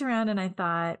I looked around and I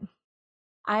thought,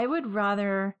 I would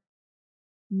rather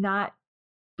not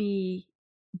be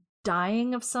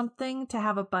dying of something to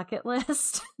have a bucket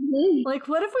list. Like,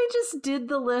 what if we just did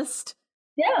the list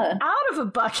out of a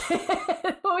bucket?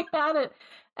 We had it.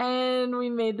 And we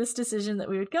made this decision that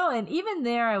we would go. And even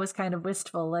there, I was kind of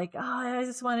wistful. Like, oh, I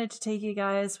just wanted to take you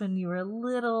guys when you were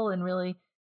little and really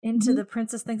into the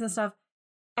princess things and stuff.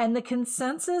 And the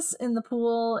consensus in the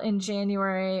pool in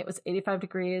January, it was 85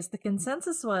 degrees. The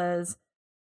consensus was,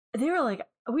 they were like,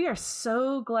 we are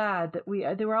so glad that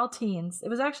they were all teens. It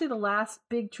was actually the last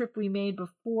big trip we made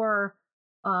before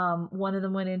one of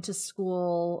them went into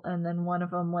school and then one of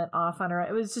them went off on her.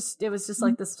 It was just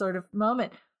like this sort of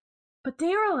moment. But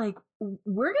they were like,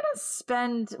 we're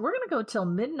going to go till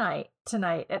midnight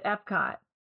tonight at Epcot.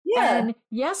 Yeah. And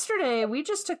yesterday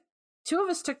two of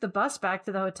us took the bus back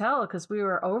to the hotel because we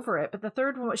were over it. But the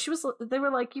third one, they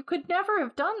were like, you could never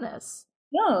have done this.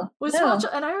 No.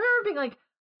 And I remember being like,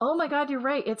 oh my God, you're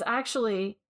right. It's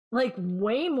actually like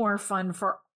way more fun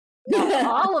for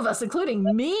all of us, including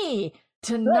me,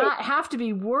 to not have to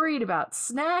be worried about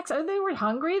snacks. They were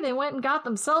hungry. They went and got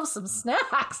themselves some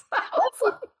snacks. I was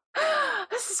like,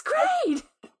 this is great.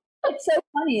 It's so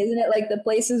funny, isn't it? Like the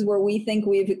places where we think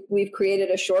we've created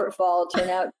a shortfall turn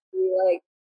out to be like,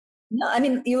 no. I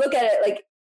mean, you look at it like,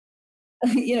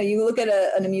 you look at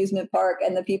an amusement park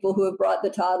and the people who have brought the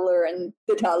toddler and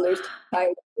the toddler's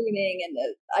tired of cleaning and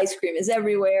the ice cream is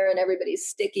everywhere and everybody's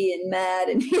sticky and mad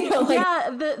and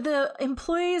the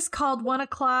employees called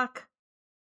 1:00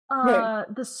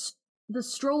 the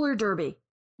stroller derby.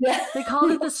 Yeah. They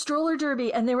called it the stroller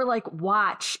derby, and they were like,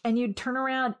 watch, and you'd turn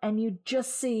around and you'd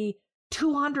just see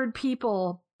 200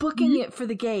 people booking it for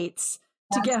the gates.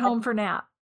 to get home for nap.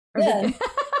 Yeah.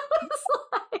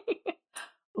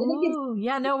 Ooh,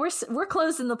 yeah, no, we're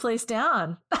closing the place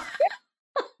down.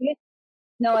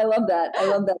 No, I love that. I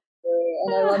love that story.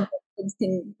 And I love that kids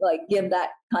can like give that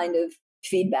kind of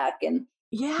feedback. And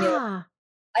yeah,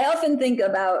 I often think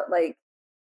about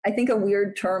I think a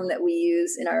weird term that we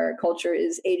use in our culture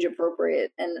is age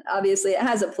appropriate. And obviously it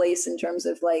has a place in terms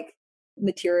of like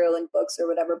material in books or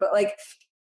whatever. But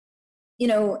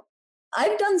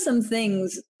I've done some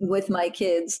things with my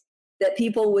kids that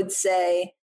people would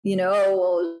say, oh,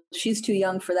 well, she's too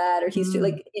young for that, or he's too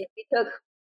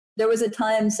there was a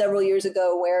time several years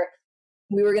ago where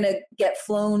we were going to get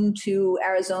flown to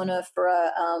Arizona for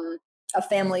a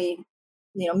family,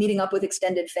 meeting up with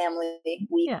extended family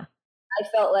week. Yeah. I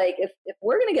felt like if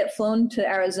we're going to get flown to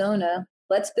Arizona,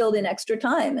 let's build in extra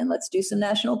time and let's do some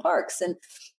national parks. And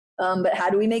but how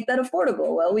do we make that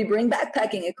affordable? Well, we bring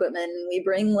backpacking equipment and we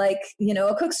bring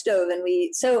a cook stove,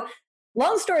 and so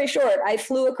long story short, I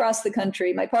flew across the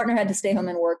country. My partner had to stay home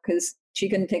and work because she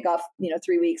couldn't take off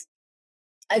 3 weeks.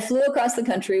 I flew across the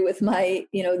country with my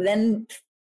then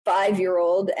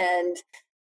 5-year-old and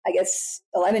I guess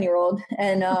 11-year-old,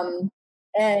 and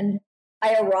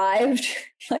I arrived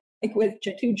with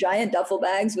 2 giant duffel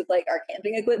bags with our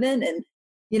camping equipment, and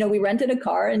we rented a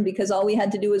car, and because all we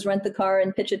had to do was rent the car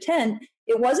and pitch a tent,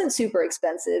 it wasn't super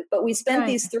expensive, but we spent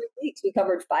these 3 weeks. We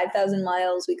covered 5,000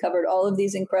 miles. We covered all of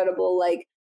these incredible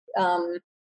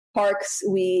parks.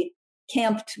 We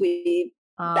camped. We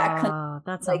backcountry.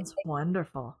 That sounds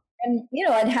wonderful. And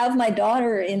I'd have my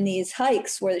daughter in these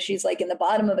hikes where she's in the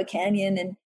bottom of a canyon,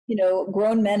 and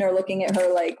grown men are looking at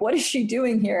her like, what is she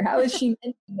doing here? How is she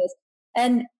managing this?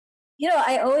 And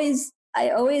I always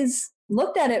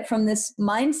looked at it from this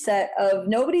mindset of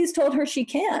nobody's told her she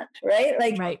can't, right?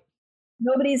 Right.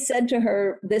 Nobody's said to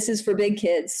her, this is for big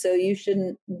kids, so you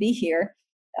shouldn't be here.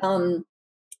 And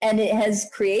it has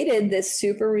created this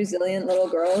super resilient little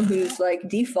girl whose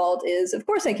default is, of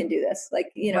course I can do this.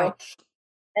 Right.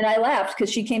 And I laughed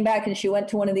because she came back and she went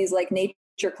to one of these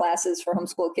nature classes for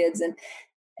homeschool kids,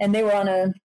 and they were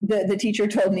on the teacher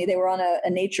told me they were on a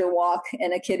nature walk,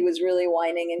 and a kid was really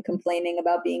whining and complaining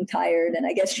about being tired. And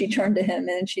I guess she turned to him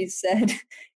and she said,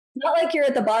 not like you're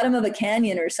at the bottom of a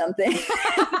canyon or something.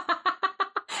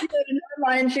 In her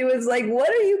mind, she was like, what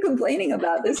are you complaining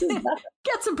about? This is nothing.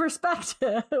 Get some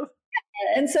perspective.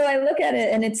 And so I look at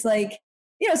it and it's someday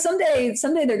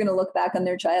they're going to look back on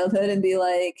their childhood and be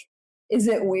like, is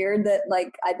it weird that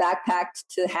I backpacked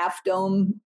to Half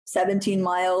Dome 17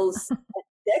 miles at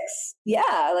 6?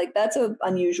 Yeah, that's an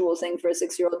unusual thing for a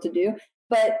 6-year-old to do.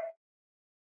 But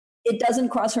it doesn't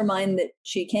cross her mind that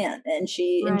she can, and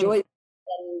she enjoys it.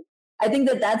 And I think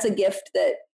that that's a gift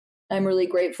that I'm really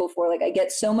grateful for. I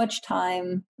get so much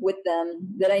time with them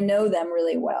that I know them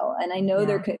really well, and I know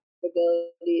their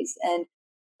capabilities, and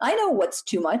I know what's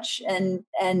too much, and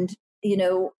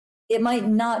it might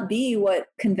not be what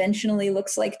conventionally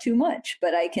looks like too much,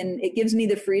 but it gives me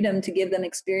the freedom to give them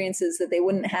experiences that they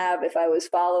wouldn't have if I was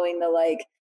following the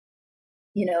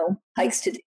hikes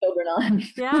to take children on.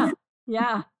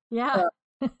 Yeah.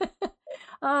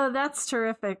 Oh, that's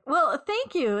terrific. Well,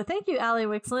 thank you, Allie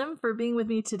Wixlam, for being with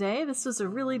me today. This was a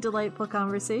really delightful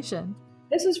conversation.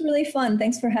 This was really fun.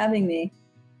 Thanks for having me.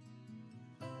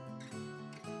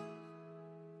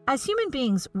 As human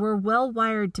beings, we're well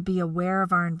wired to be aware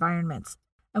of our environments.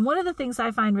 And one of the things I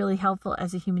find really helpful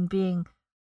as a human being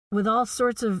with all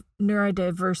sorts of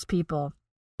neurodiverse people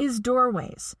is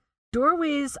doorways.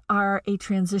 Doorways are a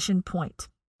transition point,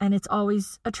 and it's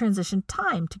always a transition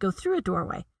time to go through a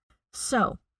doorway.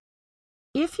 So,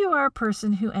 if you are a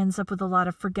person who ends up with a lot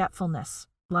of forgetfulness,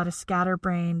 a lot of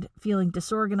scatterbrained, feeling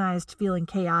disorganized, feeling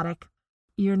chaotic,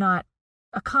 you're not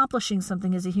accomplishing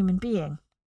something as a human being,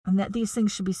 and that these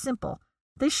things should be simple.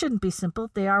 They shouldn't be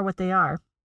simple. They are what they are.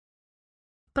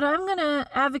 But I'm going to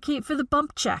advocate for the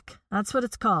bump check. That's what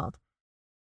it's called.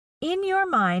 In your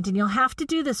mind, and you'll have to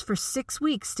do this for 6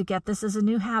 weeks to get this as a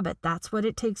new habit. That's what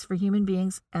it takes for human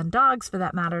beings and dogs, for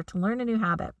that matter, to learn a new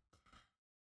habit.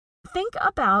 Think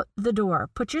about the door.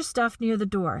 Put your stuff near the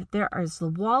door. There is the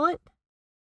wallet,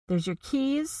 there's your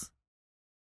keys,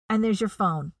 and there's your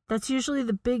phone. That's usually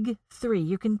the big 3.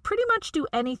 You can pretty much do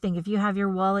anything if you have your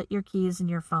wallet, your keys, and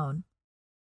your phone.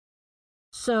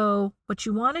 So what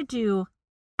you want to do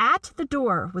at the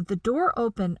door, with the door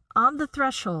open on the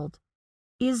threshold,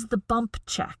 is the bump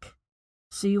check.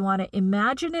 So you want to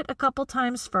imagine it a couple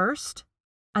times first,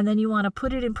 and then you want to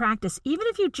put it in practice, even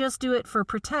if you just do it for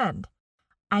pretend.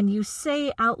 And you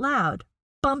say out loud,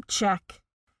 bump check.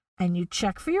 And you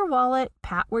check for your wallet,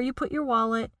 pat where you put your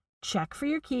wallet, check for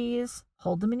your keys,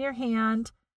 hold them in your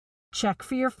hand, check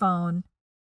for your phone.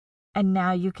 and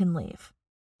now you can leave.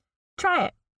 Try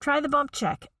it. Try the bump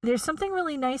check. There's something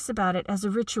really nice about it as a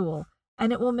ritual,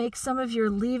 and it will make some of your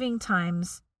leaving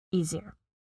times easier.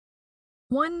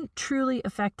 One truly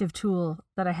effective tool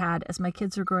that I had as my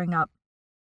kids were growing up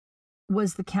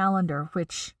was the calendar,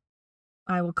 which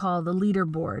I will call the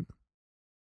leaderboard.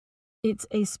 It's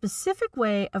a specific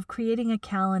way of creating a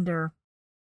calendar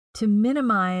to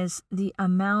minimize the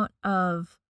amount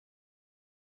of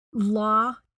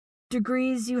law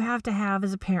degrees you have to have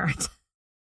as a parent.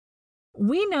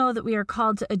 We know that we are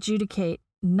called to adjudicate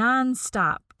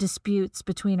nonstop disputes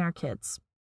between our kids.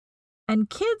 And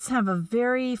kids have a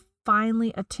very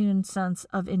finely attuned sense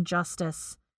of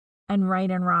injustice and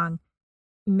right and wrong.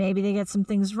 Maybe they get some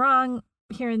things wrong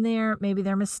here and there, maybe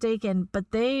they're mistaken,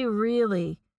 but they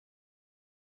really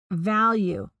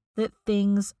value that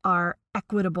things are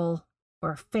equitable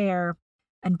or fair,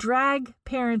 and drag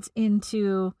parents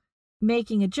into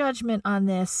making a judgment on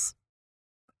this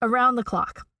around the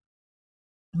clock.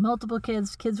 Multiple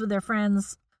kids with their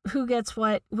friends, who gets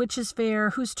what, which is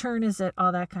fair, whose turn is it,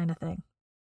 all that kind of thing.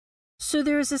 So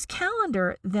there's this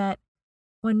calendar that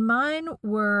when mine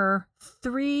were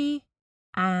 3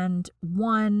 and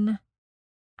 1,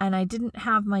 and I didn't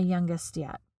have my youngest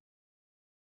yet.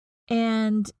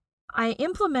 And I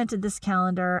implemented this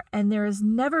calendar, and there has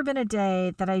never been a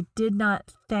day that I did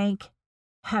not thank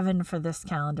heaven for this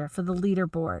calendar, for the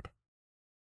leaderboard.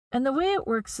 And the way it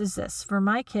works is this. For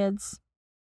my kids,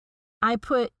 I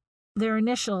put their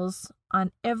initials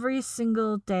on every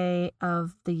single day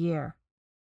of the year.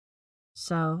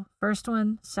 So first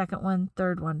one, second one,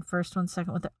 third one, first one,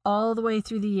 second one, all the way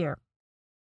through the year.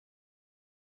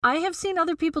 I have seen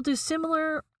other people do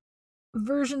similar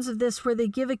versions of this where they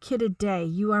give a kid a day.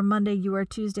 You are Monday, you are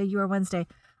Tuesday, you are Wednesday.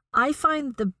 I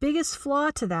find the biggest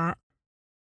flaw to that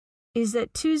is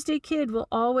that Tuesday kid will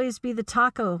always be the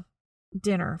taco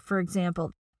dinner, for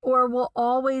example, or will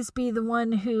always be the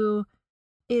one who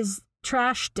is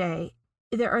trash day.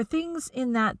 There are things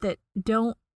in that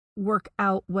don't work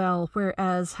out well,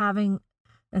 whereas having,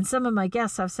 and some of my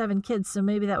guests have 7 kids, so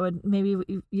maybe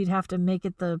you'd have to make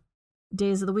it the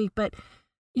days of the week, but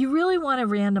you really want to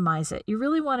randomize it. You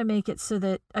really want to make it so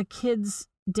that a kid's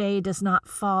day does not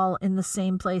fall in the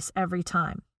same place every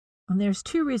time. And there's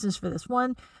 2 reasons for this.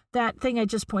 One, that thing I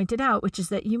just pointed out, which is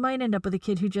that you might end up with a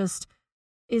kid who just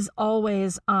is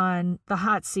always on the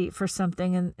hot seat for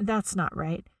something, and that's not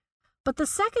right. But the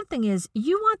second thing is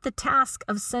you want the task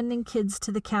of sending kids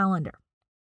to the calendar.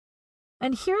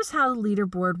 And here's how the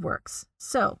leaderboard works.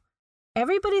 So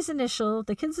everybody's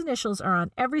the kids' initials are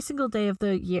on every single day of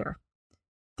the year,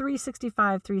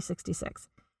 365, 366.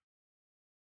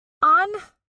 On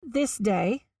this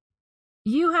day,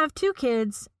 you have 2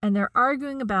 kids, and they're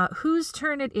arguing about whose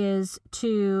turn it is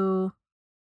to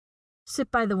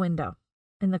sit by the window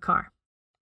in the car.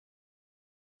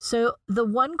 So the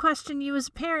one question you as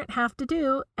a parent have to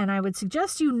do, and I would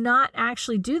suggest you not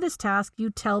actually do this task, you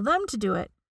tell them to do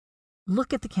it.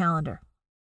 Look at the calendar.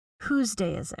 Whose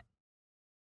day is it?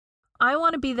 I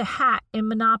want to be the hat in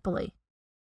Monopoly.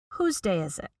 Whose day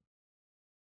is it?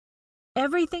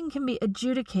 Everything can be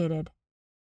adjudicated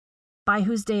by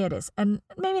whose day it is. And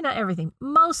maybe not everything,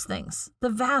 most things, the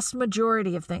vast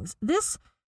majority of things. This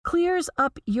clears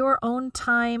up your own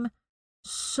time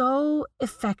so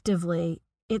effectively,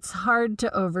 it's hard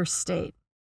to overstate.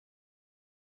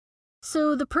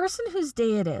 So the person whose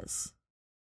day it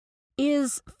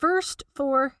is first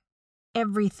for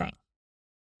everything.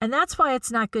 And that's why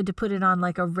it's not good to put it on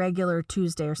like a regular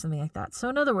Tuesday or something like that. So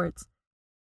in other words,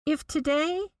 if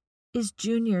today is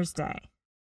Junior's day,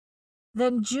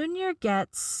 then Junior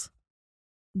gets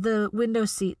the window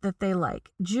seat that they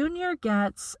like. Junior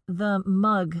gets the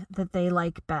mug that they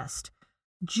like best.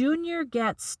 Junior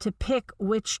gets to pick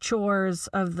which chores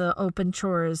of the open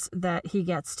chores that he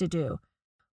gets to do.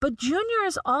 But Junior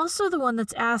is also the one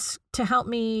that's asked to help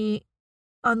me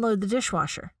unload the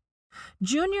dishwasher.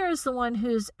 Junior is the one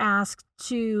who's asked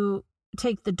to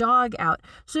take the dog out.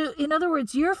 So in other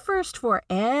words, you're first for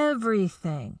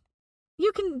everything.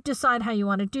 You can decide how you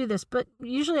want to do this, but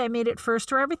usually I made it first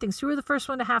for everything. So you were the first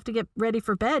one to have to get ready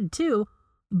for bed too.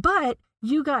 But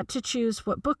you got to choose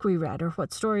what book we read or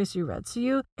what stories you read. So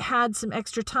you had some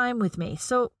extra time with me.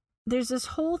 So there's this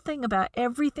whole thing about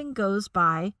everything goes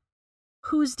by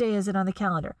whose day is it on the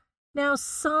calendar. Now,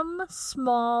 some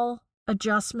small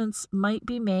adjustments might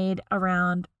be made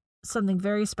around something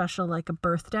very special like a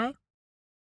birthday,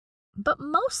 but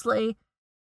mostly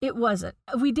it wasn't.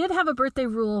 We did have a birthday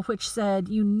rule which said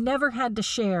you never had to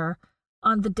share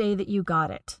on the day that you got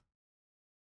it.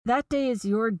 That day is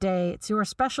your day. It's your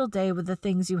special day with the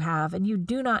things you have, and you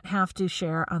do not have to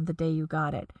share on the day you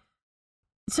got it.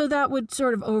 So that would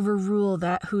sort of overrule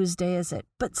that whose day is it.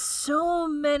 But so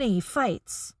many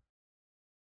fights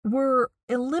were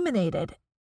eliminated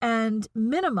and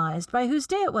minimized by whose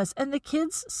day it was. And the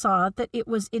kids saw that it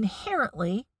was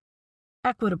inherently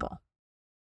equitable.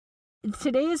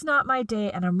 Today is not my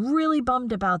day, and I'm really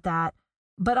bummed about that.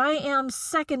 But I am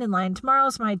second in line.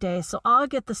 Tomorrow's my day, so I'll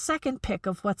get the second pick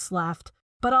of what's left.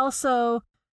 But also,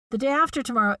 the day after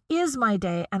tomorrow is my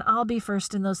day, and I'll be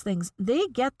first in those things. They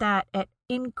get that at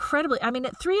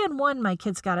at 3 and 1, my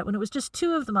kids got it when it was just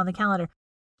 2 of them on the calendar.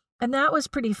 And that was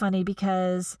pretty funny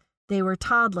because they were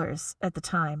toddlers at the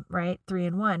time, right? 3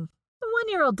 and 1. The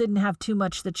 1-year-old didn't have too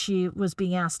much that she was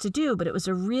being asked to do, but it was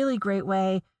a really great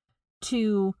way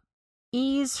to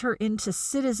ease her into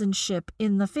citizenship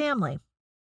in the family.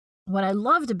 What I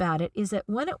loved about it is that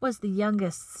when it was the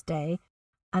youngest's day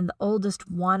and the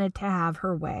oldest wanted to have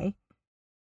her way,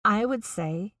 I would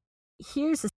say,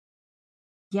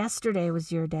 yesterday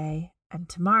was your day and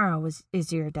tomorrow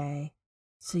is your day,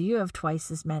 so you have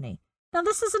twice as many. Now,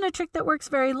 this isn't a trick that works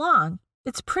very long.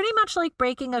 It's pretty much like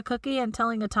breaking a cookie and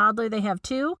telling a toddler they have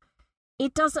 2.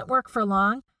 It doesn't work for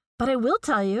long, but I will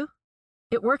tell you,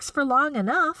 it works for long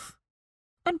enough.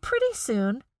 And pretty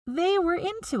soon, they were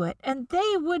into it, and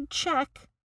they would check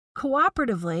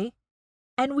cooperatively,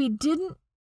 and we didn't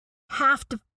have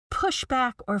to push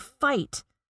back or fight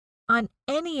on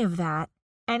any of that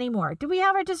anymore. Do we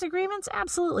have our disagreements?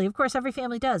 Absolutely. Of course, every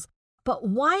family does. But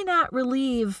why not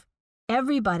relieve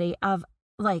everybody of,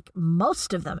 like,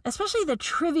 most of them, especially the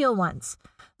trivial ones,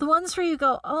 the ones where you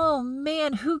go, oh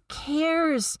man, who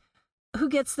cares who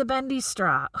gets the bendy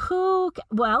straw?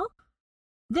 Well,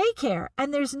 they care.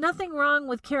 And there's nothing wrong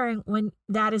with caring when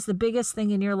that is the biggest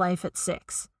thing in your life at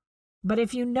 6. But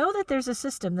if you know that there's a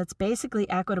system that's basically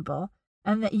equitable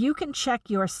and that you can check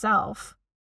yourself,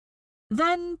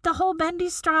 then the whole bendy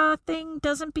straw thing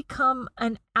doesn't become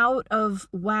an out of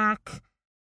whack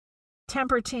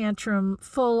temper tantrum,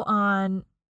 full on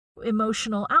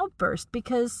emotional outburst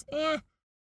because,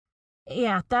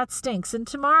 yeah, that stinks. And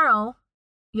tomorrow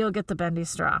you'll get the bendy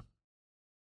straw.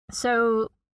 So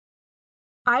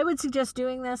I would suggest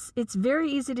doing this. It's very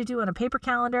easy to do on a paper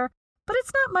calendar, but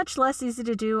it's not much less easy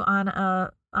to do on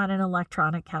an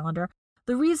electronic calendar.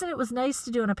 The reason it was nice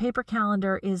to do on a paper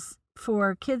calendar is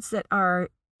for kids that are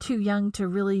too young to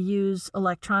really use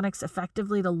electronics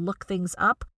effectively to look things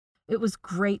up. It was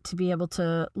great to be able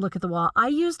to look at the wall. I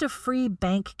used a free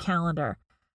bank calendar,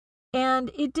 and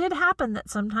it did happen that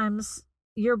sometimes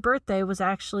your birthday was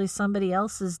actually somebody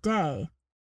else's day,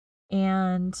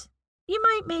 and you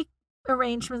might make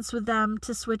arrangements with them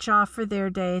to switch off for their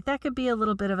day. That could be a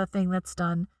little bit of a thing that's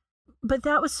done, but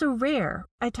that was so rare.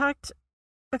 I talked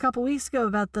a couple weeks ago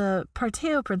about the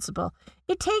Parteo principle.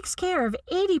 It takes care of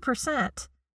 80%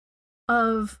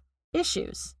 of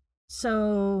issues.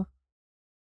 So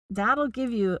that'll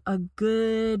give you a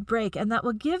good break, and that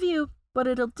will give you, what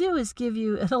it'll do is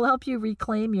it'll help you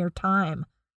reclaim your time.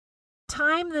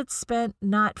 Time that's spent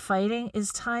not fighting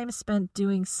is time spent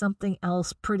doing something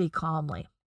else pretty calmly.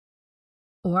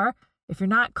 Or if you're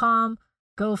not calm,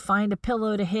 go find a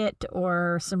pillow to hit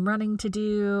or some running to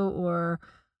do or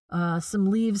some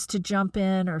leaves to jump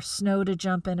in or snow to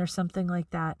jump in or something like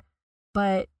that.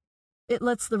 But it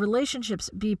lets the relationships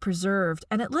be preserved,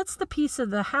 and it lets the peace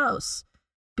of the house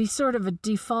be sort of a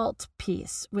default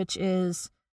piece, which is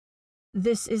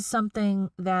this is something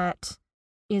that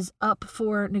is up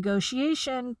for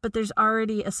negotiation, but there's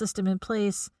already a system in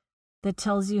place that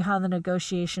tells you how the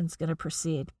negotiation's going to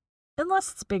proceed.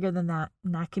 Unless it's bigger than that,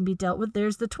 and that can be dealt with.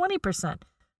 There's the 20%.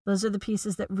 Those are the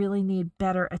pieces that really need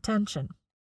better attention.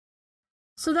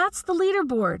 So that's the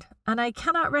leaderboard, and I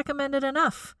cannot recommend it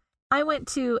enough. I went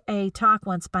to a talk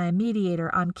once by a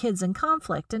mediator on kids and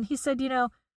conflict, and he said,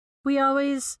 we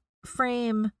always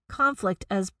frame conflict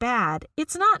as bad.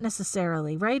 It's not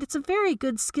necessarily, right? It's a very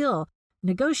good skill.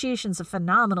 Negotiation's a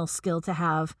phenomenal skill to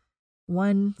have.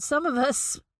 One some of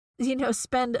us,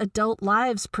 spend adult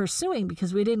lives pursuing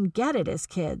because we didn't get it as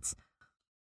kids.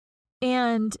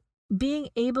 And being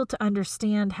able to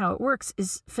understand how it works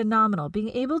is phenomenal. Being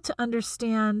able to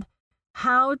understand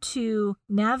how to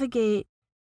navigate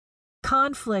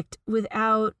conflict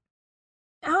without,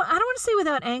 I don't want to say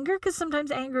without anger, because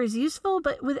sometimes anger is useful,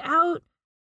 but without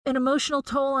an emotional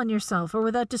toll on yourself or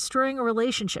without destroying a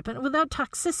relationship and without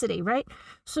toxicity, right?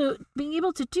 So being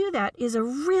able to do that is a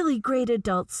really great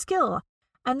adult skill.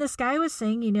 And this guy was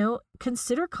saying,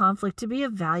 consider conflict to be a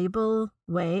valuable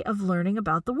way of learning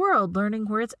about the world, learning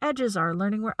where its edges are,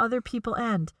 learning where other people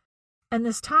end. And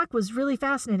this talk was really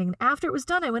fascinating. And after it was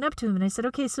done, I went up to him and I said,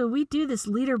 okay, so we do this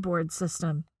leaderboard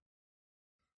system.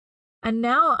 And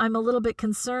now I'm a little bit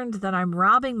concerned that I'm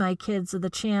robbing my kids of the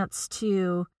chance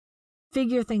to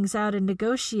figure things out and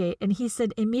negotiate. And he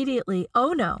said immediately,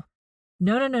 oh,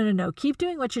 no, keep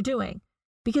doing what you're doing,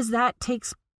 because that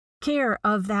takes care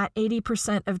of that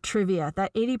 80% of trivia,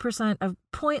 that 80% of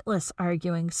pointless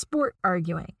arguing, sport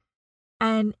arguing.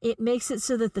 And it makes it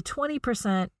so that the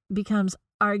 20% becomes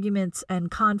arguments and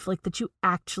conflict that you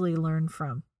actually learn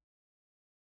from.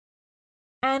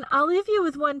 And I'll leave you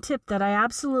with one tip that I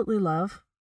absolutely love,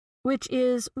 which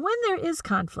is when there is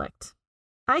conflict.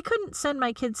 I couldn't send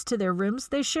my kids to their rooms.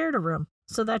 They shared a room,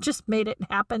 so that just made it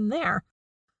happen there.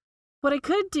 What I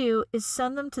could do is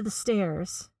send them to the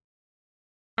stairs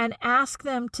and ask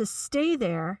them to stay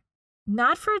there,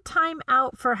 not for a time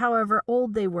out for however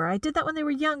old they were. I did that when they were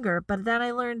younger, but then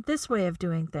I learned this way of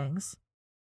doing things,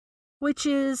 which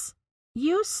is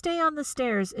you stay on the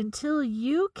stairs until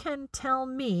you can tell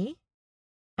me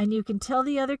and you can tell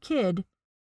the other kid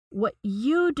what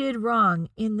you did wrong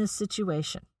in this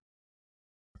situation.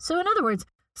 So in other words,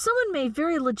 someone may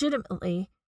very legitimately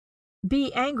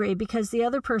be angry because the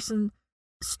other person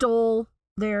stole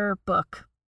their book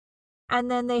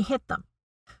and then they hit them.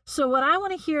 So what I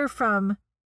want to hear from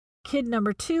kid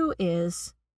number 2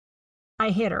 is,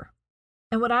 I hit her.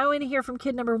 And what I want to hear from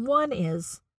kid number 1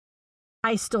 is,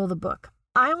 I stole the book.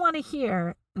 I want to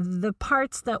hear the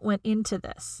parts that went into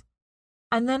this.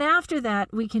 And then after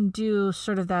that, we can do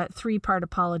sort of that 3-part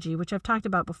apology, which I've talked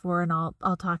about before and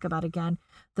I'll talk about again.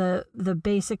 The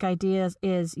basic idea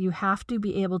is you have to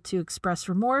be able to express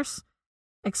remorse,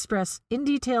 express in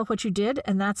detail what you did,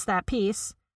 and that's that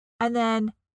piece, and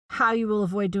then how you will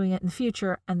avoid doing it in the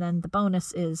future, and then the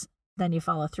bonus is then you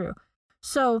follow through.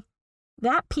 So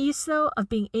that piece, though, of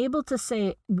being able to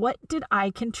say, what did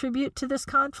I contribute to this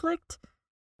conflict?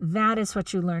 That is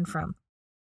what you learn from.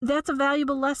 That's a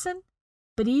valuable lesson.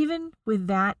 But even with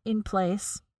that in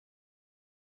place,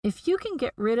 if you can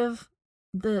get rid of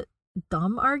the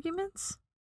dumb arguments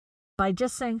by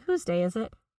just saying, whose day is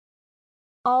it?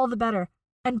 All the better.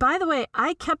 And by the way,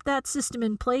 I kept that system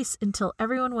in place until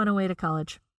everyone went away to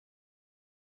college.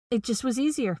 It just was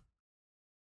easier.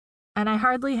 And I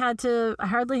hardly had to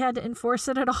enforce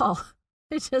it at all.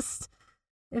 It just,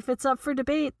 if it's up for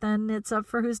debate, then it's up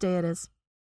for whose day it is.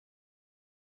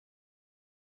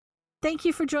 Thank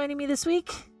you for joining me this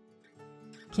week.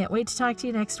 Can't wait to talk to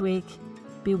you next week.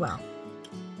 Be well.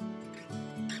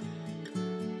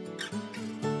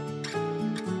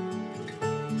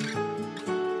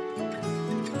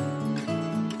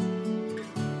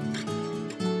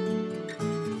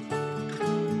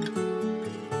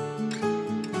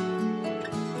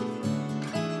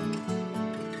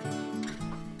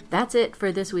 That's it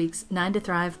for this week's 9 to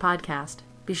Thrive podcast.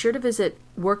 Be sure to visit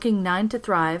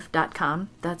working9tothrive.com,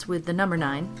 that's with the number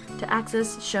 9, to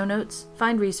access show notes,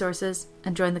 find resources,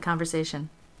 and join the conversation.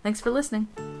 Thanks for listening.